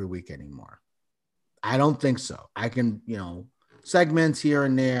Raw every week anymore. I don't think so. I can, segments here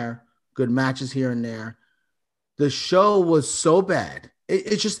and there, good matches here and there. The show was so bad.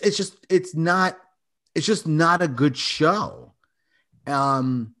 It's just not a good show.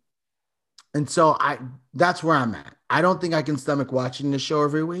 And so that's where I'm at. I don't think I can stomach watching the show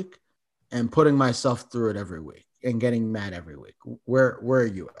every week and putting myself through it every week and getting mad every week. Where are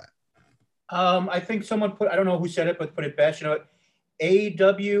you at? I think someone I don't know who said it, but put it best.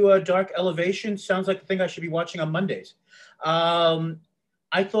 AEW Dark Elevation sounds like the thing I should be watching on Mondays.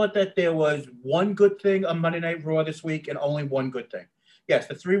 I thought that there was one good thing on Monday Night Raw this week and only one good thing. Yes,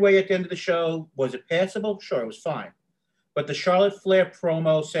 the three-way at the end of the show, was it passable? Sure, it was fine. But the Charlotte Flair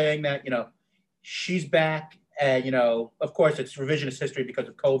promo saying that, she's back and, of course, it's revisionist history because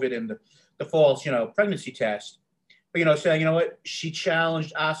of COVID and the false, pregnancy test. But, saying, what, she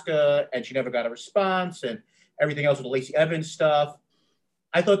challenged Asuka and she never got a response and everything else with the Lacey Evans stuff.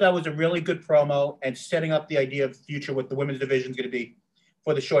 I thought that was a really good promo and setting up the idea of the future what the women's division is going to be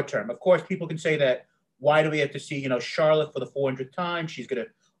for the short term. Of course, people can say that, why do we have to see, Charlotte for the 400th time? She's going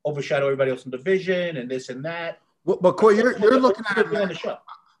to overshadow everybody else in the division and this and that. But Corey, you're looking at it on the show.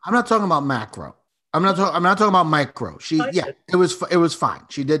 I'm not talking about macro. I'm not talking about micro. It was fine.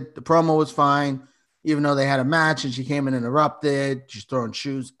 She did the promo was fine, even though they had a match and she came in and interrupted. She's throwing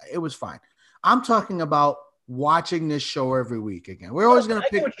shoes. It was fine. I'm talking about watching this show every week again. We're always going to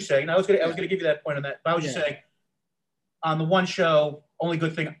pick what you're saying. I was going to give you that point on that. But I was just saying, on the one show, only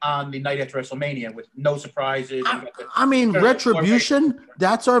good thing on the night after WrestleMania with no surprises. I mean, Retribution.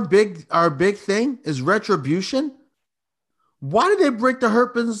 That's our big thing is Retribution. Why did they break the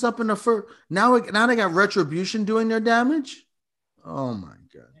Hurt Business up in the first? Now they got Retribution doing their damage. Oh my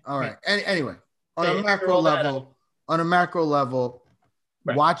god! All right. Anyway, on a macro level,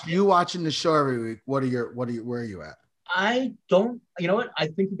 right. Watching the show every week. Where are you at? I don't. You know what? I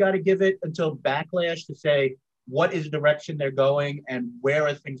think you got to give it until Backlash to say what is the direction they're going and where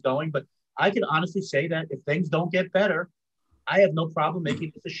are things going. But I can honestly say that if things don't get better, I have no problem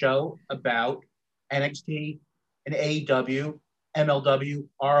making this a show about NXT and AEW, MLW,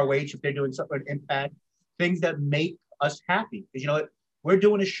 ROH, if they're doing something with Impact, things that make us happy. Because you know what? We're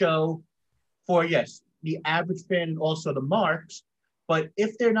doing a show for, yes, the average fan and also the marks. But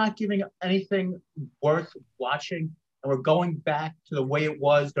if they're not giving anything worth watching and we're going back to the way it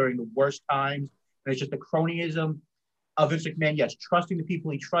was during the worst times, and it's just the cronyism of Vince McMahon, yes, trusting the people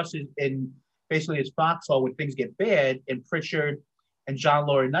he trusts in basically his foxhole when things get bad, and Pritchard and John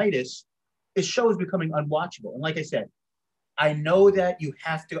Laurinaitis, his show is becoming unwatchable. And like I said, I know that you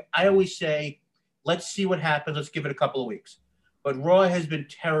have to, I always say, let's see what happens. Let's give it a couple of weeks. But Raw has been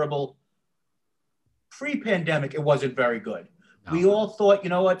terrible. Pre-pandemic, it wasn't very good. No. We all thought, you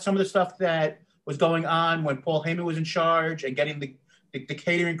know what, some of the stuff that was going on when Paul Heyman was in charge and getting the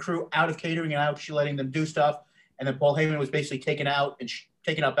catering crew out of catering and actually letting them do stuff. And then Paul Heyman was basically taken out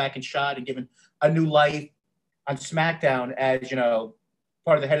back and shot and given a new life on SmackDown as, you know,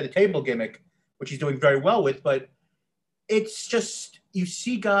 part of the head of the table gimmick, which he's doing very well with. But it's just, you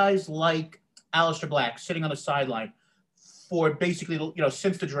see guys like Aleister Black sitting on the sideline for basically, you know,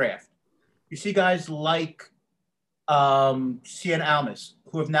 since the draft. You see guys like Cien Almas,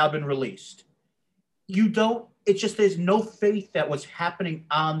 who have now been released. It's just there's no faith that what's happening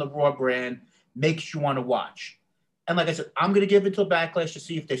on the Raw brand makes you want to watch. And like I said, I'm going to give it till Backlash to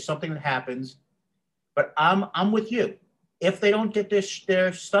see if there's something that happens. But I'm with you. If they don't get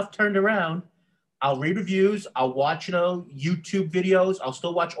their stuff turned around, I'll read reviews. I'll watch, you know, YouTube videos. I'll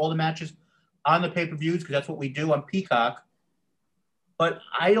still watch all the matches on the pay-per-views because that's what we do on Peacock. But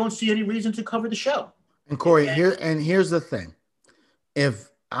I don't see any reason to cover the show. And Corey, here's the thing. If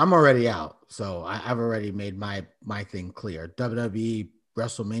I'm already out, so I've already made my thing clear. WWE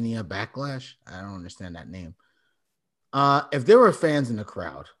WrestleMania Backlash. I don't understand that name. If there were fans in the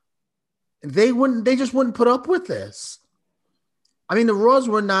crowd, they just wouldn't put up with this. I mean, the Raws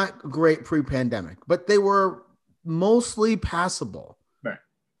were not great pre-pandemic, but they were mostly passable. Right.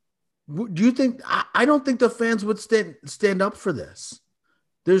 Do you think? I don't think the fans would stand up for this.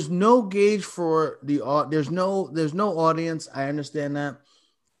 There's no gauge for there's no audience. I understand that,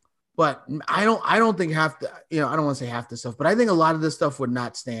 but I don't think I don't want to say half the stuff, but I think a lot of this stuff would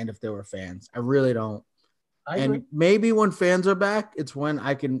not stand if there were fans. I really don't. And maybe when fans are back, it's when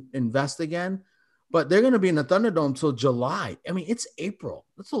I can invest again. But they're going to be in the Thunderdome till July. I mean, it's April.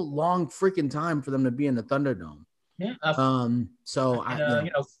 That's a long freaking time for them to be in the Thunderdome. Yeah. So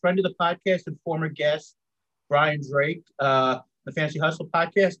friend of the podcast and former guest Brian Drake, the Fantasy Hustle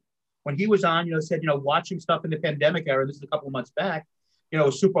podcast, when he was on, said, watching stuff in the pandemic era. This is a couple of months back. It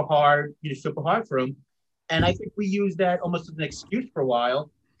was super hard for him. And I think we used that almost as an excuse for a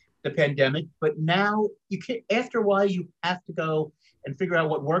while, the pandemic. But now after a while, you have to go and figure out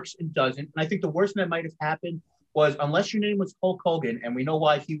what works and doesn't. And I think the worst that might have happened was, unless your name was Hulk Hogan, and we know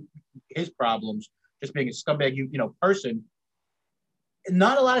why his problems, just being a scumbag, person,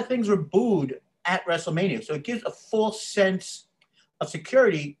 not a lot of things were booed at WrestleMania. So it gives a false sense of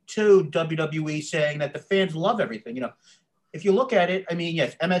security to WWE, saying that the fans love everything. If you look at it, I mean,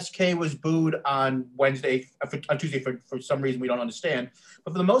 yes, MSK was booed on Tuesday for some reason we don't understand.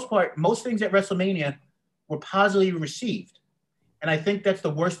 But for the most part, most things at WrestleMania were positively received. And I think that's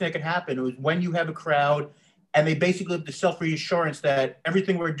the worst thing that could happen. It was when you have a crowd and they basically have the self-reassurance that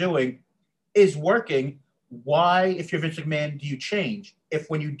everything we're doing is working. Why, if you're Vince McMahon, do you change? If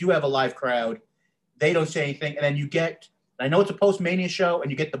when you do have a live crowd, they don't say anything, and then I know it's a post-Mania show and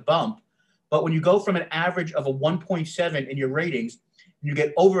you get the bump, but when you go from an average of a 1.7 in your ratings, and you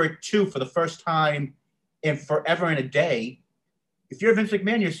get over a 2 for the first time in forever in a day, if you're Vince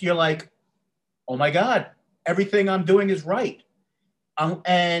McMahon, you're like, oh my God, everything I'm doing is right.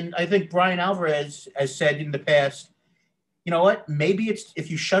 And I think Brian Alvarez has said in the past, you know what? Maybe it's if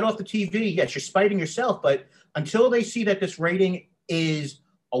you shut off the TV, yes, you're spiting yourself. But until they see that this rating is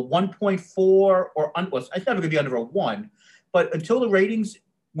a 1.4 or well, it's never going to be under a 1. But until the ratings,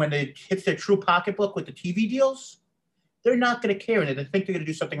 when it hits their true pocketbook with the TV deals, they're not going to care. And they think they're going to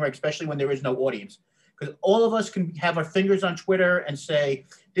do something right, especially when there is no audience. Because all of us can have our fingers on Twitter and say,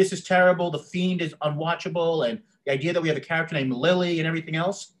 this is terrible, The Fiend is unwatchable, and the idea that we have a character named Lily and everything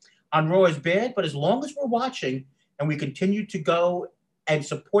else on Raw is bad. But as long as we're watching and we continue to go and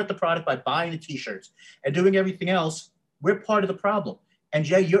support the product by buying the T-shirts and doing everything else, we're part of the problem. And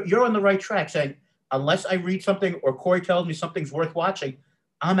Jay, you're on the right track saying, unless I read something or Corey tells me something's worth watching,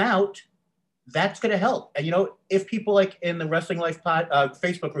 I'm out. That's going to help. And, if people like in the Wrestling Life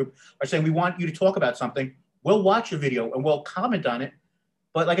Facebook group are saying, we want you to talk about something, we'll watch a video and we'll comment on it.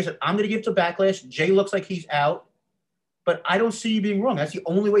 But like I said, I'm going to give it to Backlash. Jay looks like he's out, but I don't see you being wrong. That's the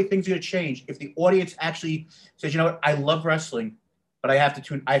only way things are going to change. If the audience actually says, you know what, I love wrestling, but I have to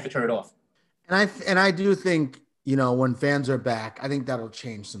turn it off. And I do think, when fans are back, I think that'll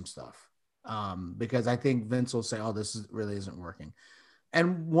change some stuff. Because I think Vince will say, oh, really isn't working.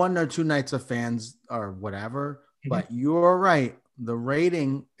 And 1 or 2 nights of fans or whatever, but you're right. The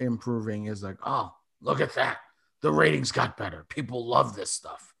rating improving is like, oh, look at that. The ratings got better. People love this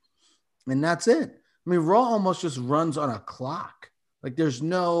stuff. And that's it. I mean, Raw almost just runs on a clock. Like there's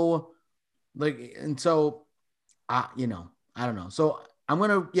no, and so, I don't know. So I'm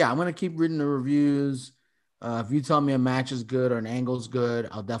going to keep reading the reviews. If you tell me a match is good or an angle is good,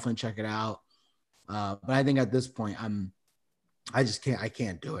 I'll definitely check it out. But I think at this point, I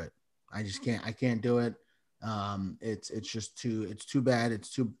can't do it. I can't do it. It's too bad. It's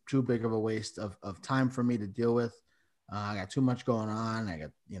too big of a waste of time for me to deal with. I got too much going on. I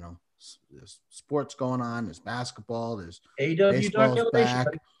got, there's sports going on. There's basketball. There's AEW Dark Elevation. Back.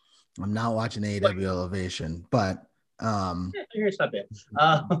 I'm not watching AEW Elevation, but here's not bad.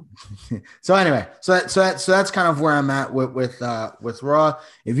 So anyway, so that's kind of where I'm at with Raw.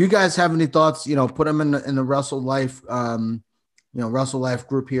 If you guys have any thoughts, put them in the Wrestle Life, Wrestle Life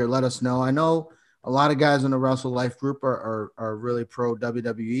group here. Let us know. I know a lot of guys in the Wrestle Life group are really pro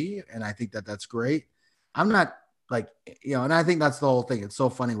WWE, and I think that's great. I'm not and I think that's the whole thing. It's so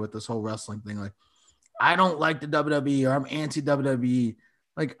funny with this whole wrestling thing. Like, I don't like the WWE or I'm anti WWE.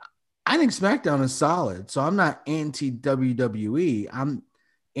 Like, I think SmackDown is solid, so I'm not anti WWE. I'm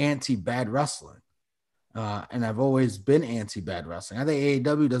anti bad wrestling, and I've always been anti bad wrestling. I think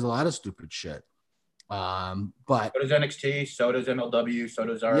AEW does a lot of stupid shit. But so does NXT, so does MLW, so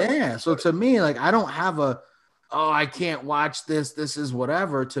does our So to me, I don't have I can't watch this. This is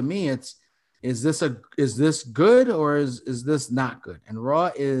whatever. To me, it's is this good or is this not good? And Raw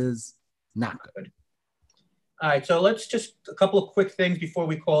is not good. All right, so let's just a couple of quick things before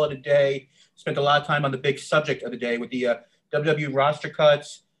we call it a day. Spent a lot of time on the big subject of the day with the WWE roster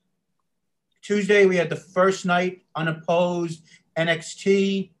cuts. Tuesday, we had the first night unopposed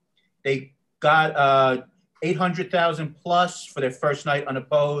NXT. They got 800,000 plus for their first night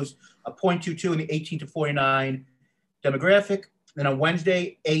unopposed, a 0.22 in the 18 to 49 demographic. Then on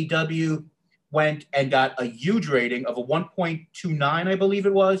Wednesday, AEW went and got a huge rating of a 1.29, I believe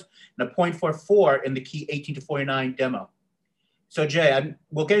it was, and a 0.44 in the key 18 to 49 demo. So, Jay,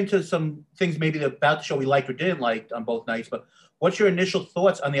 we'll get into some things maybe about the show we liked or didn't like on both nights, but what's your initial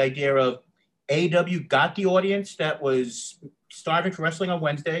thoughts on the idea of AEW got the audience that was starving for wrestling on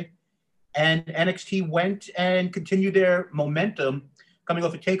Wednesday, and NXT went and continued their momentum coming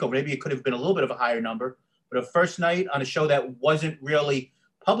off a takeover? Maybe it could have been a little bit of a higher number, but a first night on a show that wasn't really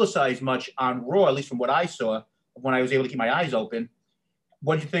publicized much on Raw, at least from what I saw when I was able to keep my eyes open.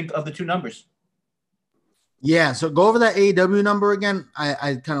 What did you think of the two numbers? Yeah, so go over that AEW number again.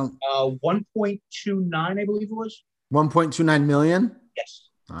 I kind of 1.29, I believe it was. 1.29 million? Yes.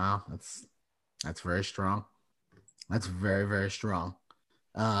 Wow, that's very strong. That's very, very strong.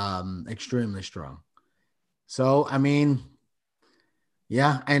 Extremely strong. So, I mean,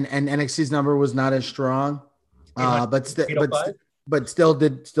 yeah, and NXT's number was not as strong. But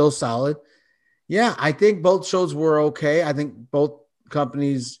still solid. Yeah, I think both shows were okay. I think both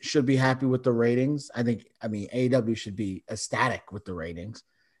companies should be happy with the ratings. I mean, AEW should be ecstatic with the ratings.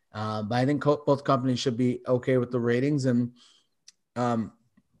 But I think both companies should be okay with the ratings. And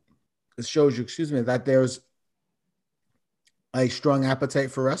it shows you, that there's a strong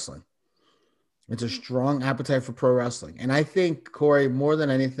appetite for wrestling. It's a strong appetite for pro wrestling. And I think, Corey, more than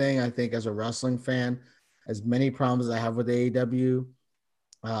anything, I think as a wrestling fan, as many problems as I have with AEW,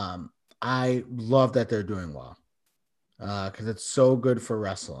 I love that they're doing well because it's so good for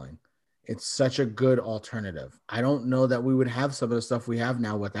wrestling. It's such a good alternative. I don't know that we would have some of the stuff we have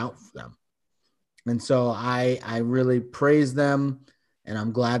now without them. And so I really praise them, and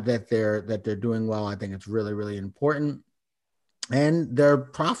I'm glad that they're doing well. I think it's really, really important. And they're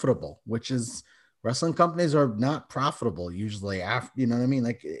profitable, which is wrestling companies are not profitable usually after, you know what I mean?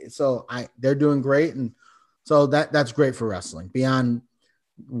 Like, so they're doing great. And so that's great for wrestling beyond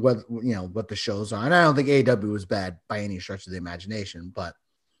what the shows are. And I don't think AEW was bad by any stretch of the imagination, but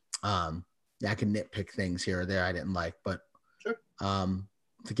I can nitpick things here or there I didn't like, but sure.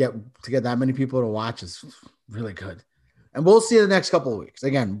 To get that many people to watch is really good. And we'll see the next couple of weeks.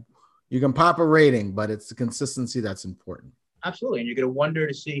 Again, you can pop a rating, but it's the consistency that's important. Absolutely. And you're going to wonder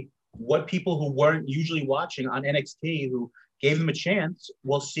to see what people who weren't usually watching on NXT, who gave them a chance,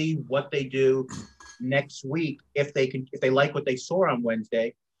 will see what they do next week if they like what they saw on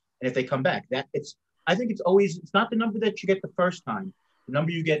Wednesday, and if they come back. I think it's not the number that you get the first time, the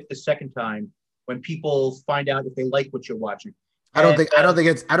number you get the second time when people find out if they like what you're watching. I don't think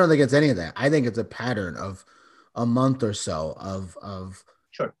it's any of that. I think it's a pattern of a month or so of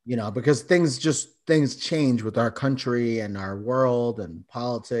sure, because things change with our country and our world and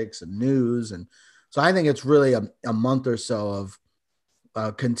politics and news, and so I think it's really a month or so of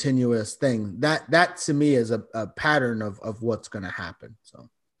a continuous thing. That to me is a pattern of what's going to happen. So,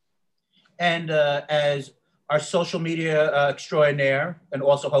 and as our social media extraordinaire and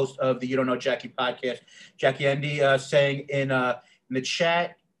also host of the You Don't Know Jackie podcast, Jackie Endy, saying in the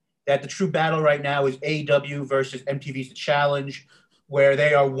chat that the true battle right now is AEW versus MTV's The Challenge, where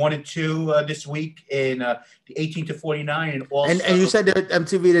they are 1-2 this week in the 18 to 49, and also. And you said that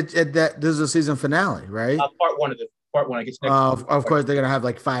MTV that this is a season finale, right? Part one. I guess. Of course, they're gonna have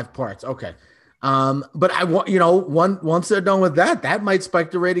like 5 parts. Okay, but I want once they're done with that might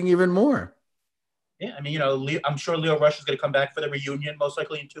spike the rating even more. Yeah, I mean, I'm sure Leo Rush is going to come back for the reunion most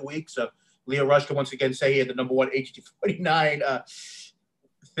likely in 2 weeks. So Leo Rush can once again say he had the number 1 18 to 49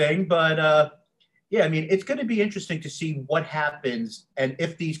 thing, but. Yeah, I mean, it's going to be interesting to see what happens and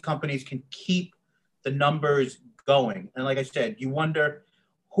if these companies can keep the numbers going. And like I said, you wonder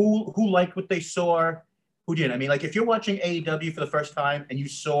who liked what they saw, who didn't. I mean, like if you're watching AEW for the first time and you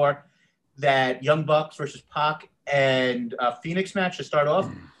saw that Young Bucks versus Pac and Phoenix match to start off,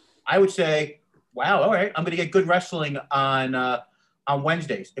 I would say, wow, all right, I'm going to get good wrestling on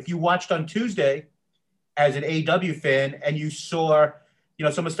Wednesdays. If you watched on Tuesday as an AEW fan and you saw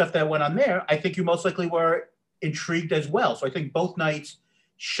some of the stuff that went on there, I think you most likely were intrigued as well. So I think both nights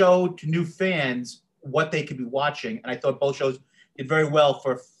showed to new fans what they could be watching. And I thought both shows did very well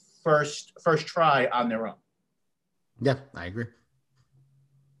for first try on their own. Yeah, I agree.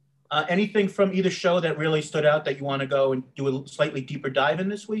 Anything from either show that really stood out that you want to go and do a slightly deeper dive in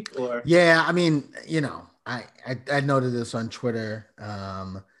this week? Or yeah, I mean, I noted this on Twitter.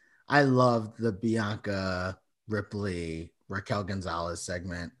 I loved the Bianca Ripley Raquel Gonzalez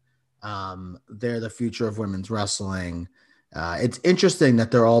segment. They're the future of women's wrestling. It's interesting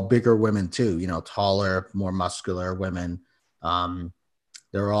that they're all bigger women too, taller, more muscular women.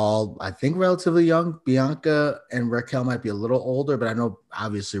 They're all, I think, relatively young. Bianca and Raquel might be a little older, but I know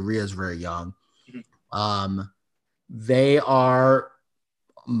obviously Rhea's very young. Mm-hmm. They are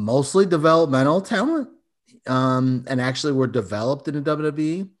mostly developmental talent, and actually were developed in the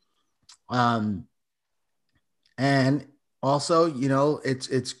WWE. And also,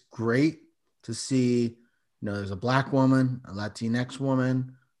 it's great to see, there's a Black woman, a Latinx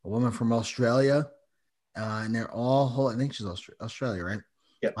woman, a woman from Australia, and they're all I think she's Australia, right?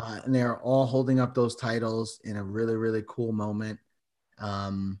 Yeah. And they're all holding up those titles in a really, really cool moment.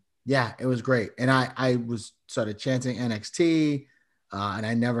 Yeah, it was great. And I was sort of chanting NXT, and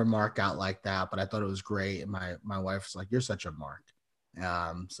I never mark out like that, but I thought it was great. And my wife was like, "You're such a mark."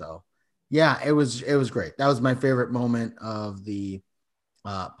 So yeah, it was great. That was my favorite moment of the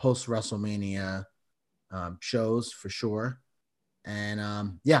post WrestleMania shows for sure.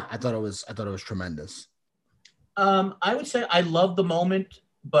 And yeah, I thought it was tremendous. I would say I love the moment,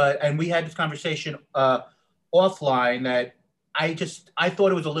 and we had this conversation offline that I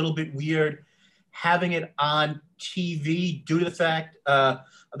thought it was a little bit weird having it on TV due to the fact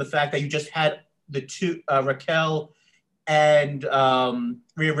that you just had the two Raquel and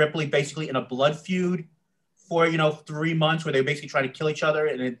Rhea Ripley basically in a blood feud for 3 months where they were basically trying to kill each other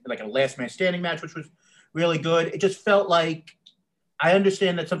in like a last man standing match, which was really good. It just felt like, I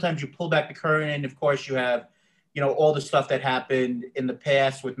understand that sometimes you pull back the curtain and of course you have all the stuff that happened in the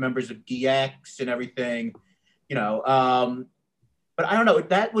past with members of DX and everything, but I don't know,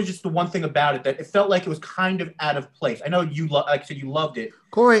 that was just the one thing about it that it felt like it was kind of out of place. I know you like I said, you loved it,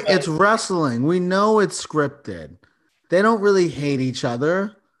 Corey. It's wrestling. We know it's scripted. They don't really hate each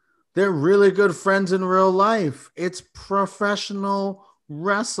other. They're really good friends in real life. It's professional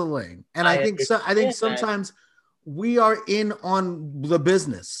wrestling. And I I think so. I think understand that. sometimes we are in on the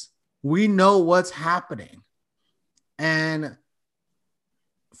business. We know what's happening. And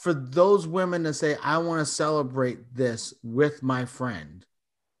for those women to say, I want to celebrate this with my friend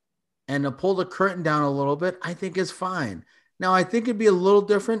and to pull the curtain down a little bit, I think is fine. Now, I think it'd be a little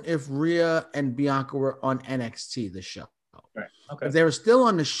different if Rhea and Bianca were on NXT, the show. Right. Okay. If they were still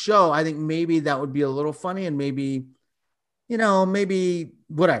on the show, I think maybe that would be a little funny and maybe, maybe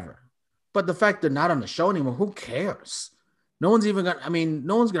whatever. But the fact they're not on the show anymore, who cares? No one's even going to,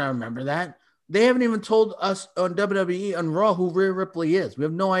 no one's going to remember that. They haven't even told us on WWE on Raw who Rhea Ripley is. We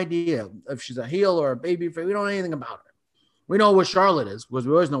have no idea if she's a heel or a babyface. We don't know anything about her. We know what Charlotte is because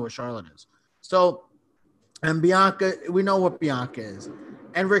we always know what Charlotte is. So, and Bianca, we know what Bianca is.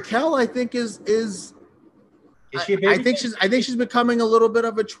 And Raquel, I think is she a baby I think she's becoming a little bit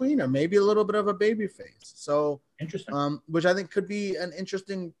of a tweener, maybe a little bit of a baby face. So interesting. Which I think could be an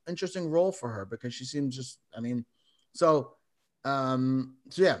interesting role for her because she seems just, so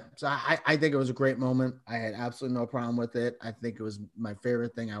yeah. So I think it was a great moment. I had absolutely no problem with it. I think it was my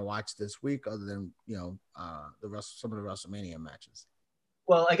favorite thing I watched this week, other than some of the WrestleMania matches.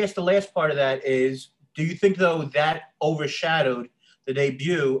 Well, I guess the last part of that is, do you think though that overshadowed the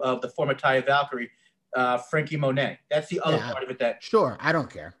debut of the former Taya Valkyrie, Frankie Monet? That's the other part of it. That sure, I don't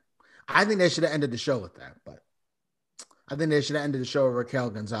care. I think they should have ended the show with that, but I think they should have ended the show with Raquel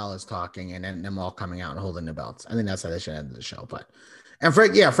Gonzalez talking and then them all coming out and holding the belts. I think that's how they should have ended the show. And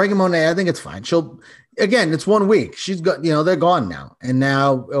Frankie Monet, I think it's fine. It's 1 week. She's got, they're gone now. And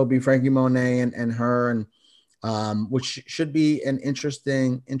now it'll be Frankie Monet and her, and which should be an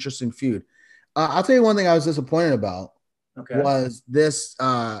interesting feud. I'll tell you one thing I was disappointed about was this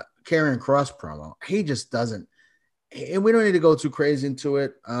Karrion Kross promo. He just doesn't, and we don't need to go too crazy into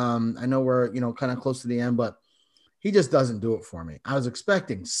it. I know we're, kind of close to the end, but he just doesn't do it for me. I was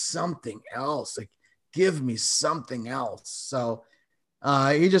expecting something else. Like, give me something else. So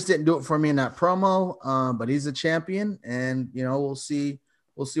he just didn't do it for me in that promo. But he's a champion, and we'll see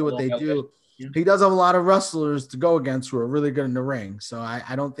what they do. Yeah. He does have a lot of wrestlers to go against who are really good in the ring. So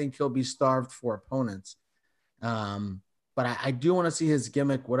I don't think he'll be starved for opponents. But I do want to see his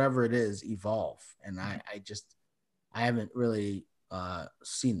gimmick, whatever it is, evolve. And I haven't really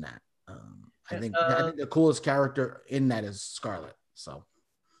seen that. I think the coolest character in that is Scarlett. So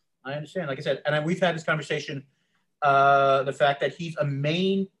I understand. Like I said, and we've had this conversation, the fact that he's a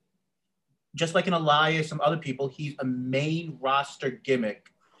main, just like in Elias, some other people, he's a main roster gimmick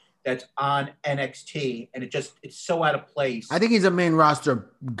that's on NXT, and it's so out of place. I think he's a main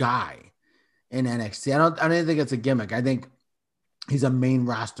roster guy in NXT. I don't think it's a gimmick. I think he's a main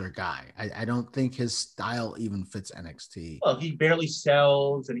roster guy. I don't think his style even fits NXT. Well, he barely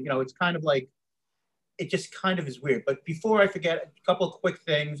sells, and it's kind of like, it just kind of is weird. But before I forget, a couple of quick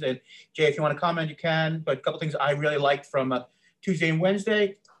things, and Jay, if you want to comment, you can. But a couple of things I really liked from Tuesday and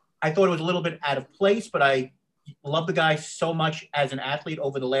Wednesday. I thought it was a little bit out of place, but I love the guy so much as an athlete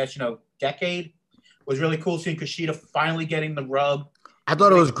over the last decade. It was really cool seeing Kushida finally getting the rub. I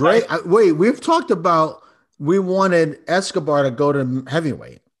thought it was great. We've talked about we wanted Escobar to go to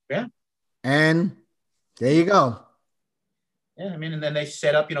heavyweight. Yeah. And there you go. Yeah, and then they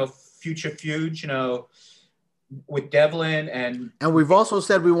set up, future feuds, with Devlin and we've also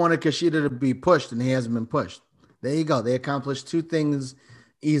said we wanted Kushida to be pushed, and he hasn't been pushed. There you go. They accomplished two things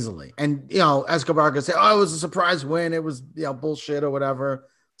easily. And Escobar could say, "Oh, it was a surprise win. It was bullshit or whatever."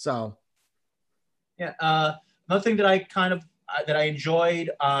 So, yeah. Another thing that I enjoyed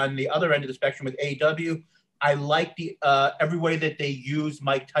on the other end of the spectrum with AEW, I like the every way that they used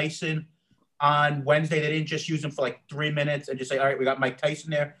Mike Tyson on Wednesday. They didn't just use him for like 3 minutes and just say, "All right, we got Mike Tyson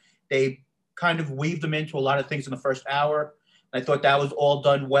there." They kind of weaved them into a lot of things in the first hour. I thought that was all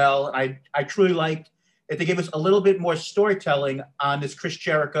done well. I truly liked that they gave us a little bit more storytelling on this Chris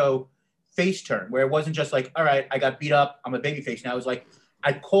Jericho face turn, where it wasn't just like, all right, I got beat up, I'm a babyface now. It was like,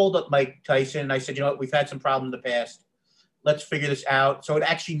 I called up Mike Tyson and I said, we've had some problems in the past. Let's figure this out. So it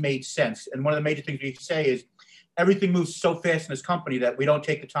actually made sense. And one of the major things we say is everything moves so fast in this company that we don't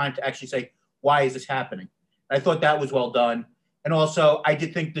take the time to actually say, why is this happening? And I thought that was well done. And also, I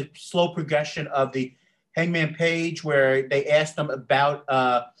did think the slow progression of the Hangman Page, where they asked him about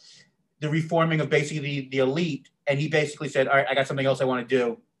the reforming of basically the elite, and he basically said, "All right, I got something else I want to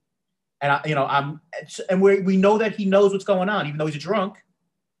do," and we know that he knows what's going on, even though he's a drunk,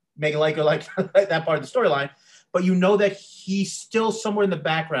 make it like that part of the storyline, but that he's still somewhere in the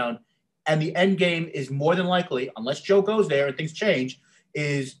background, and the end game is more than likely, unless Joe goes there and things change,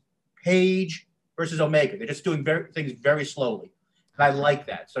 is Page versus Omega. They're just doing things very slowly. And I like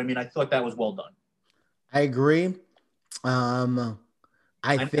that. So, I thought that was well done. I agree.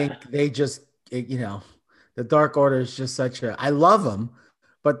 I think they just, the Dark Order is just I love them,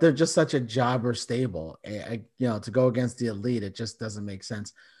 but they're just such a jobber stable. To go against the Elite, it just doesn't make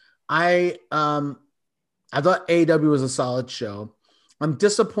sense. I thought AEW was a solid show. I'm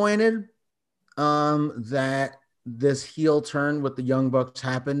disappointed that this heel turn with the Young Bucks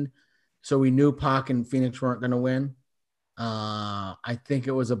happened. So we knew Pac and Phoenix weren't going to win. I think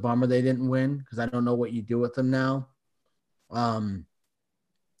it was a bummer they didn't win because I don't know what you do with them now. And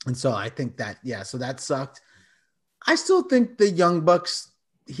so I think that, so that sucked. I still think the Young Bucks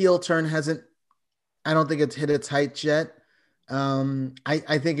heel turn I don't think it's hit its heights yet.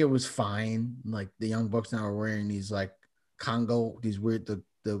 I think it was fine. Like the Young Bucks now are wearing these like Congo, these weird,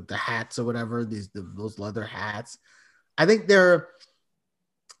 the hats or whatever, those leather hats. I think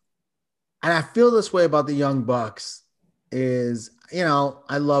and I feel this way about the Young Bucks is,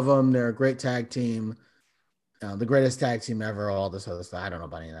 I love them. They're a great tag team. The greatest tag team ever, all this other stuff. I don't know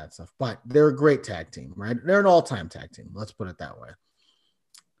about any of that stuff, but they're a great tag team, right? They're an all-time tag team. Let's put it that way.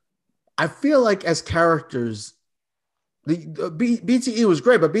 I feel like as characters, the BTE was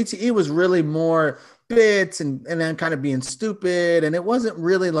great, but BTE was really more bits and then kind of being stupid. And it wasn't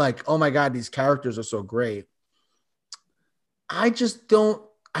really like, oh my God, these characters are so great. I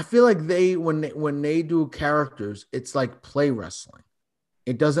feel like when they do characters, it's like play wrestling.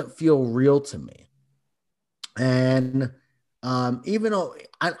 It doesn't feel real to me. And even though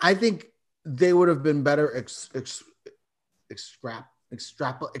I think they would have been better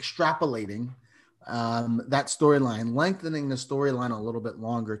extrapolating that storyline, lengthening the storyline a little bit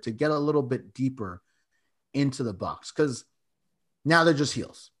longer to get a little bit deeper into the Bucks, because now they're just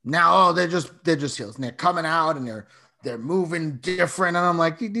heels. Now they're just heels, and they're coming out and they're moving different, and I'm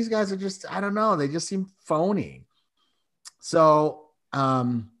like, these guys are just, I don't know, they just seem phony. So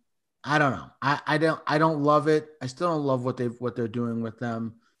I don't know. I don't love it. I still don't love what they're doing with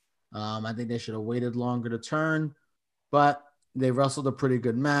them. I think they should have waited longer to turn, but they wrestled a pretty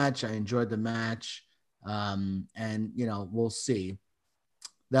good match. I enjoyed the match. And we'll see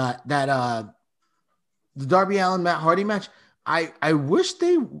that the Darby Allin Matt Hardy match. I wish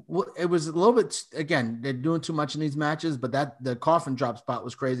it was a little bit, again, they're doing too much in these matches, but that the coffin drop spot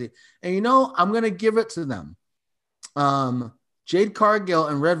was crazy. And I'm going to give it to them. Jade Cargill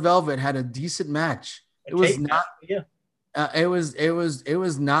and Red Velvet had a decent match. It was not, it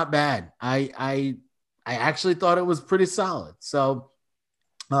was not bad. I actually thought it was pretty solid. So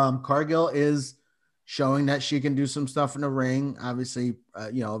Cargill is showing that she can do some stuff in the ring. Obviously,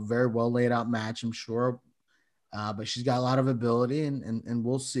 a very well laid out match, I'm sure. But she's got a lot of ability, and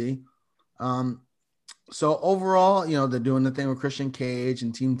we'll see. So overall, they're doing the thing with Christian Cage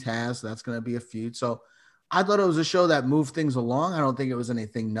and Team Taz. So that's going to be a feud. So I thought it was a show that moved things along. I don't think it was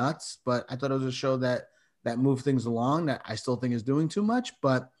anything nuts, but I thought it was a show that moved things along that I still think is doing too much.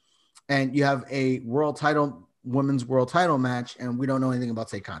 And you have a women's world title match, and we don't know anything about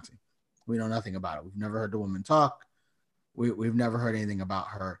Tay Conti. We know nothing about it. We've never heard the woman talk. We've never heard anything about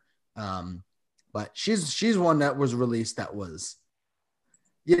her. But she's one that was released that was,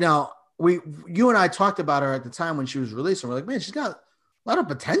 you and I talked about her at the time when she was released, and we're like, man, she's got a lot of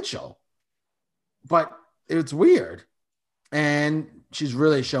potential, but it's weird. And she's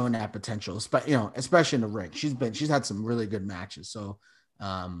really showing that potential, especially in the ring. She's had some really good matches. So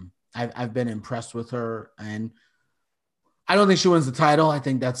I've been impressed with her, and I don't think she wins the title. I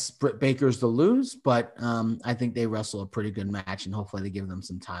think that's Britt Baker's to lose, but I think they wrestle a pretty good match, and hopefully they give them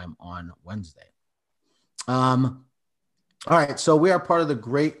some time on Wednesday. All right. So we are part of the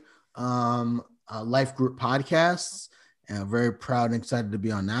great Life Group podcasts, and very proud and excited to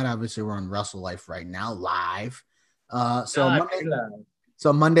be on that. Obviously, we're on Wrestle Life right now, live. So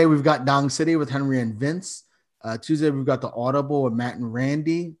Monday we've got Dong City with Henry and Vince. Tuesday we've got the Audible with Matt and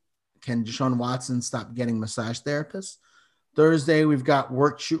Randy. Can Deshaun Watson stop getting massage therapists? Thursday we've got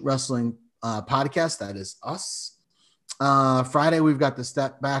Work Shoot Wrestling podcast. That is us. Friday we've got the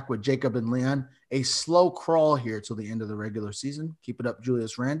Step Back with Jacob and Leon. A slow crawl here till the end of the regular season. Keep it up,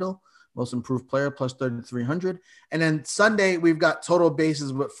 Julius Randle, most improved player, plus 3,300. And then Sunday we've got Total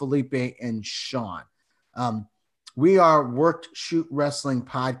Bases with Felipe and Sean. We are Worked Shoot Wrestling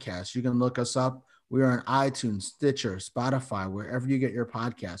Podcast. You can look us up. We are on iTunes, Stitcher, Spotify, wherever you get your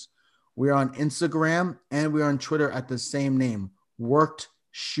podcasts. We're on Instagram, and we're on Twitter at the same name, Worked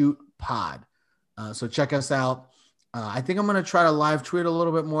Shoot Pod. So check us out. I think I'm going to try to live tweet a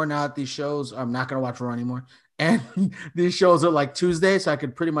little bit more now at these shows. I'm not going to watch Raw anymore. And these shows are like Tuesday, so I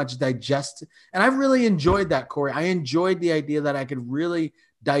could pretty much digest. And I really enjoyed that, Corey. I enjoyed the idea that I could really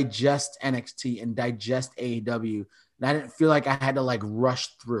digest NXT and digest AEW. And I didn't feel like I had to like rush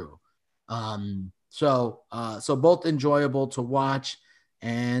through. So both enjoyable to watch.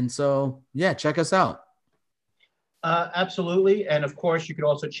 And so, yeah, check us out. Absolutely. And of course, you could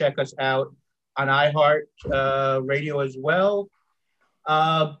also check us out on iHeart Radio as well.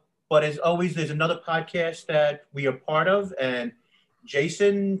 But as always, there's another podcast that we are part of. And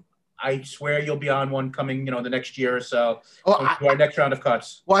Jason, I swear you'll be on one coming, the next year or so. To our next round of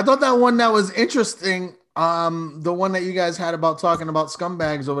cuts. Well, I thought that one that was interesting. The one that you guys had about talking about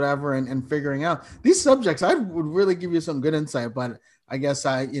scumbags or whatever and figuring out these subjects, I would really give you some good insight, but I guess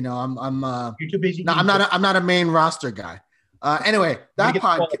I'm You're too busy. no, I'm not a main roster guy. Anyway, that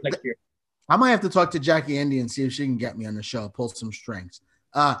podcast, I might have to talk to Jackie Andy and see if she can get me on the show, pull some strings.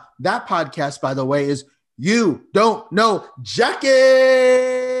 That podcast, by the way, is You Don't Know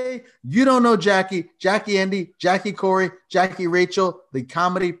Jackie. You Don't Know Jackie, Jackie Andy, Jackie Corey, Jackie Rachel, the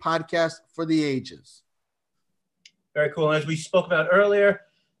comedy podcast for the ages. Very cool. And as we spoke about earlier,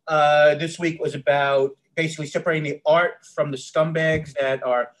 this week was about basically separating the art from the scumbags that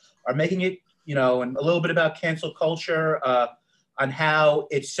are making it, and a little bit about cancel culture, on how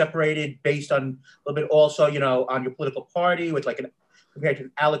it's separated based on a little bit also, on your political party with compared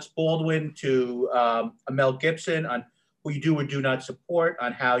to Alex Baldwin to a Mel Gibson on who you do or do not support,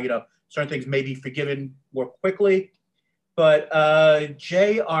 on how, certain things may be forgiven more quickly. But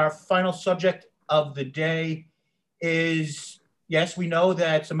Jay, our final subject of the day is, yes, we know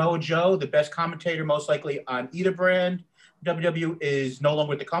that Samoa Joe, the best commentator most likely on either brand, WWE, is no longer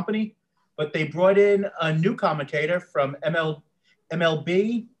with the company, but they brought in a new commentator from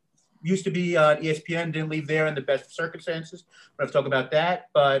MLB, used to be on ESPN, didn't leave there in the best circumstances. We're going to talk about that,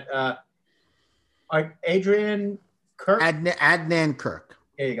 but Adrian Kirk? Adnan Kirk.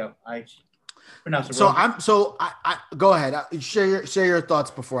 There you go. I pronounced it So wrong. I go ahead. Share your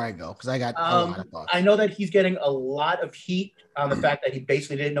thoughts before I go, because I got a lot of thoughts. I know that he's getting a lot of heat on the fact that he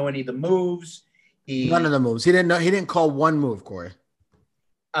basically didn't know any of the moves. None of the moves. He didn't call one move, Corey.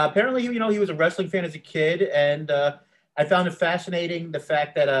 Apparently, he was a wrestling fan as a kid, and I found it fascinating the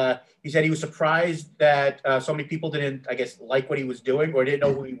fact that he said he was surprised that so many people didn't, I guess, like what he was doing or didn't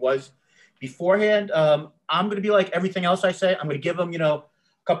know who he was beforehand. I'm going to be like everything else I say. I'm going to give him, a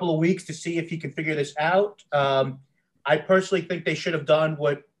couple of weeks to see if he can figure this out. I personally think they should have done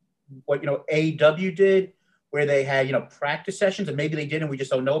what AEW did, where they had, practice sessions, and maybe they did and we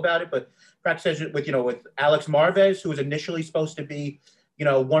just don't know about it, but practice sessions with Alex Marvez, who was initially supposed to be,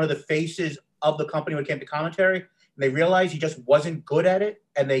 one of the faces of the company when it came to commentary. And they realized he just wasn't good at it,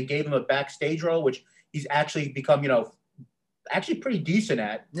 and they gave him a backstage role, which he's actually become, actually pretty decent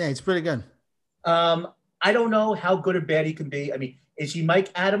at. Yeah, he's pretty good. I don't know how good or bad he can be. I mean, is he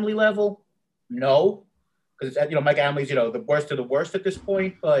Mike Adamle level? No. Because, Mike Adamle's, the worst of the worst at this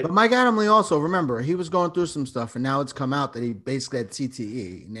point. But Mike Adamle also, remember, he was going through some stuff, and now it's come out that he basically had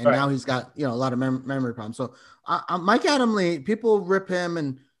CTE, and now he's got, a lot of memory problems. So Mike Adamle, people rip him,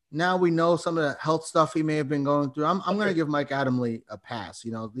 and now we know some of the health stuff he may have been going through. I'm going to give Mike Adamle a pass.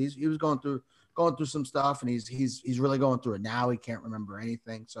 He was going through some stuff, and he's really going through it now. He can't remember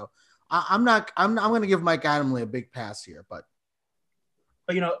anything. So I'm going to give Mike Adamle a big pass here, but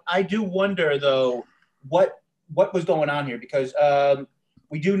I do wonder though what was going on here, because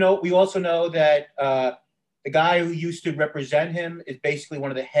we also know that the guy who used to represent him is basically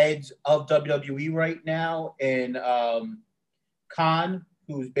one of the heads of WWE right now, and Khan,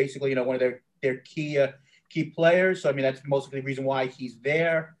 who's basically one of their key players. So I mean, that's mostly the reason why he's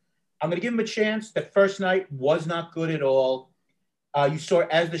there. I'm going to give him a chance. The first night was not good at all. You saw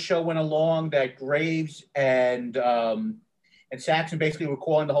as the show went along that Graves and Saxon basically were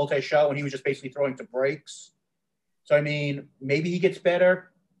calling the whole entire show, and he was just basically throwing to breaks. So, I mean, maybe he gets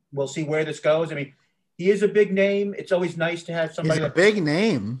better. We'll see where this goes. I mean, he is a big name. It's always nice to have somebody. He's a big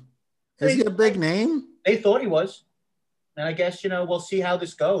name. Is he a big name? They thought he was. And I guess, we'll see how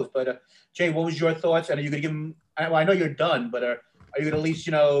this goes. But, Jay, what was your thoughts? And are you going to give him – I know you're done, but are you going to at least,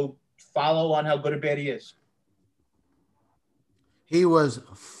 follow on how good or bad he is? He was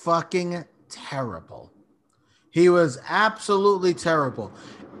fucking terrible. He was absolutely terrible.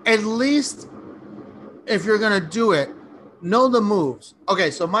 At least if you're going to do it, know the moves.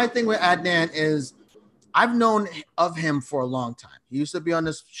 Okay, so my thing with Adnan is I've known of him for a long time. He used to be on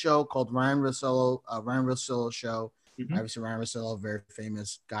this show called Ryan Russillo Show. Mm-hmm. Obviously, Ryan Russillo, very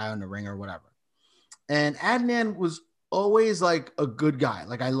famous guy on the ring or whatever. And Adnan was always like a good guy.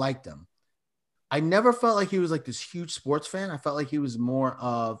 Like, I liked him. I never felt like he was like this huge sports fan. I felt like he was more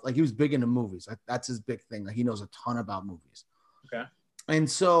of like he was big into movies. Like, that's his big thing. Like, he knows a ton about movies. Okay.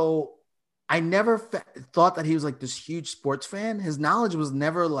 And so I never thought that he was like this huge sports fan. His knowledge was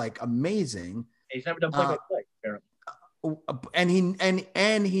never like amazing. He's never done play-by-play, apparently.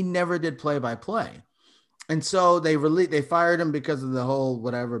 And he never did play-by-play. And so they fired him because of the whole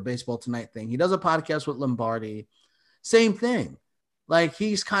whatever Baseball Tonight thing. He does a podcast with Lombardi. Same thing. Like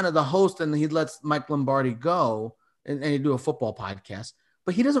he's kind of the host and he lets Mike Lombardi go and he do a football podcast,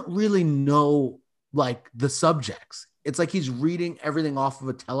 but he doesn't really know like the subjects. It's like he's reading everything off of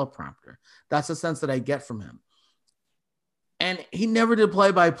a teleprompter. That's the sense that I get from him. And he never did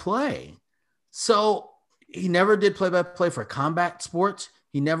play-by-play. So he never did play-by-play for combat sports.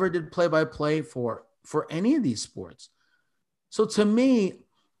 He never did play-by-play for any of these sports. So to me,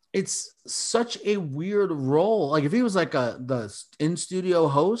 it's such a weird role. Like if he was like the in-studio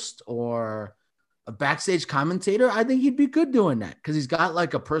host or a backstage commentator, I think he'd be good doing that because he's got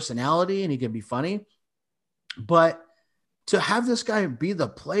like a personality and he can be funny. But to have this guy be the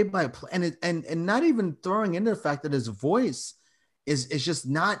play-by-play and not even throwing into the fact that his voice is just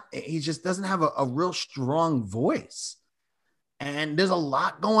not, he just doesn't have a real strong voice. And there's a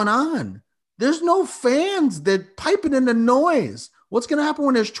lot going on. There's no fans that piping in the noise. What's going to happen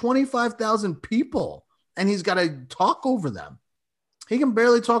when there's 25,000 people and he's got to talk over them? He can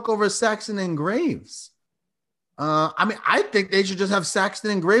barely talk over Saxon and Graves. I mean, I think they should just have Saxton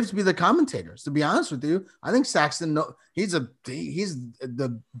and Graves be the commentators, to be honest with you. I think Saxton, he's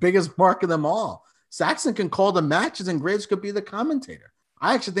the biggest mark of them all. Saxton can call the matches and Graves could be the commentator.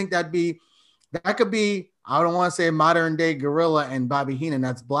 I actually think that could be, I don't want to say modern day Gorilla and Bobby Heenan.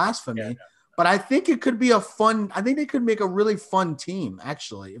 That's blasphemy. Yeah. But I think it could be I think they could make a really fun team,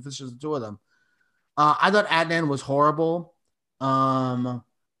 actually, if it's just the two of them. I thought Adnan was horrible. The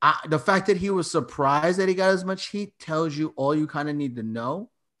fact that he was surprised that he got as much heat tells you all you kind of need to know.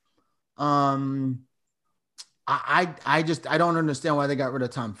 I don't understand why they got rid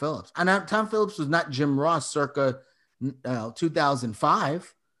of Tom Phillips. And Tom Phillips was not Jim Ross circa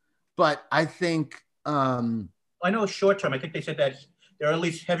 2005, but I think I know short term. I think they said that there are at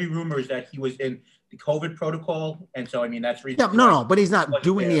least heavy rumors that he was in the COVID protocol, and so I mean that's reason. Yeah, no, but he's not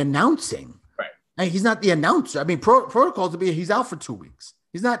doing the announcing. Right. He's not the announcer. I mean, protocol to be he's out for 2 weeks.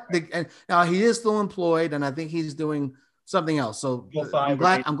 He's not and now he is still employed, and I think he's doing something else. So I'm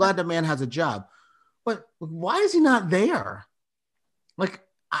glad the man has a job. But why is he not there? Like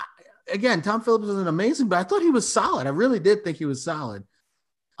again, Tom Phillips is amazing, but I thought he was solid. I really did think he was solid.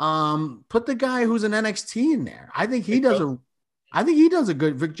 Put the guy who's in NXT in there. I think he does a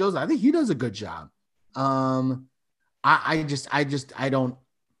good Vic Joseph. I think he does a good job. I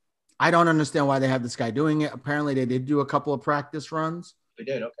don't understand why they have this guy doing it. Apparently they did do a couple of practice runs. They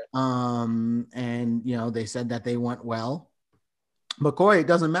did, okay. And they said that they went well. But Corey, it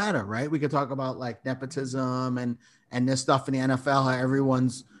doesn't matter, right? We could talk about like nepotism and this stuff in the NFL, how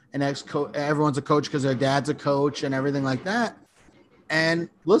everyone's a coach because their dad's a coach and everything like that. And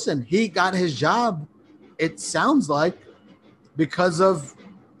listen, he got his job, it sounds like, because of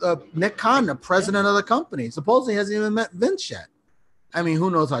Nick Khan, the president of the company. Supposedly he hasn't even met Vince yet. I mean,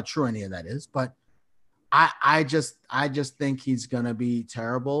 who knows how true any of that is, but I just think he's gonna be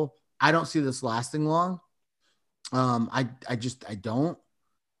terrible. I don't see this lasting long. I don't.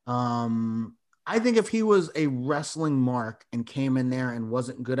 I think if he was a wrestling mark and came in there and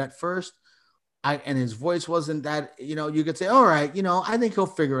wasn't good at first, and his voice wasn't that, you could say, all right, I think he'll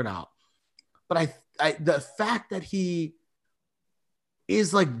figure it out. But the fact that he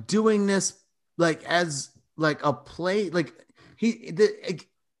is like doing this like as like a play, like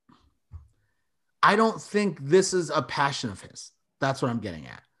I don't think this is a passion of his. That's what I'm getting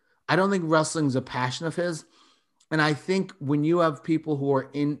at. I don't think wrestling's a passion of his. And I think when you have people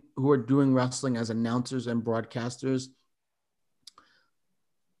who are doing wrestling as announcers and broadcasters,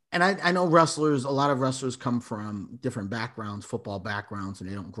 and I know a lot of wrestlers come from different backgrounds, football backgrounds, and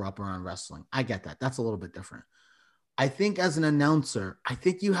they don't grow up around wrestling. I get that. That's a little bit different. I think as an announcer, I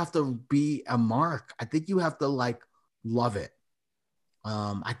think you have to be a mark. I think you have to like love it.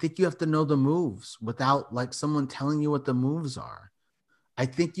 I think you have to know the moves without like someone telling you what the moves are. I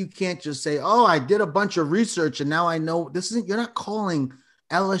think you can't just say, oh, I did a bunch of research and now I know you're not calling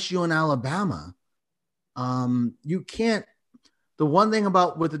LSU and Alabama. You can't, the one thing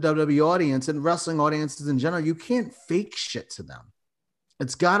about with the WWE audience and wrestling audiences in general, you can't fake shit to them.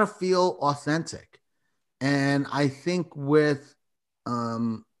 It's got to feel authentic. And I think with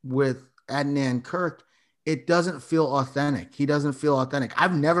Adnan Kirk, it doesn't feel authentic. He doesn't feel authentic.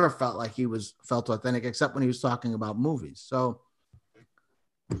 I've never felt like he felt authentic except when he was talking about movies. So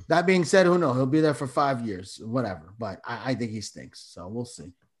that being said, who knows? He'll be there for 5 years, whatever. But I think he stinks. So we'll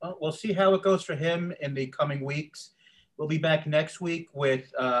see. Well, we'll see how it goes for him in the coming weeks. We'll be back next week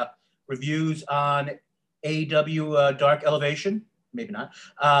with reviews on AEW Dark Elevation. Maybe not.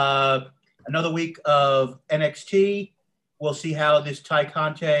 Another week of NXT. We'll see how this Ty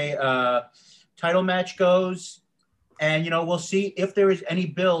Conti title match goes. And, we'll see if there is any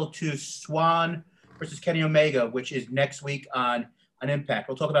build to Swan versus Kenny Omega, which is next week on Impact.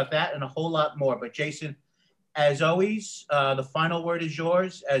 We'll talk about that and a whole lot more. But, Jason, as always, the final word is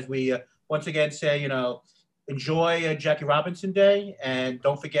yours as we once again say, enjoy Jackie Robinson Day, and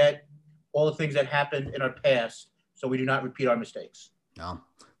don't forget all the things that happened in our past so we do not repeat our mistakes. No,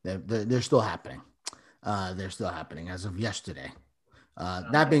 they're still happening. They're still happening as of yesterday.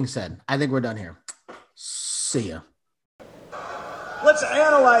 That being said, I think we're done here. See ya. Let's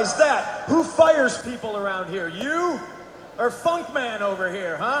analyze that. Who fires people around here? You or Funk Man over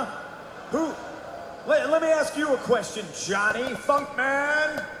here, huh? Who? Let me ask you a question, Johnny. Funk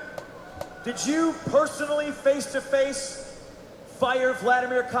Man, did you personally face-to-face fire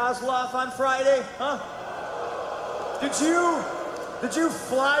Vladimir Kozlov on Friday, huh? Did you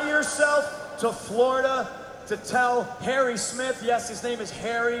fly yourself to Florida to tell Harry Smith, yes, his name is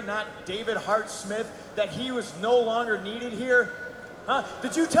Harry, not David Hart Smith, that he was no longer needed here? Huh?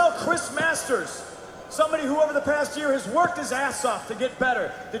 Did you tell Chris Masters, somebody who over the past year has worked his ass off to get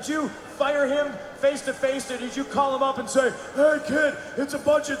better, did you fire him face to face, or did you call him up and say, hey kid, it's a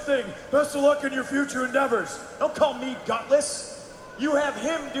budget thing, best of luck in your future endeavors? Don't call me gutless. You have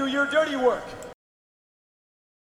him do your dirty work.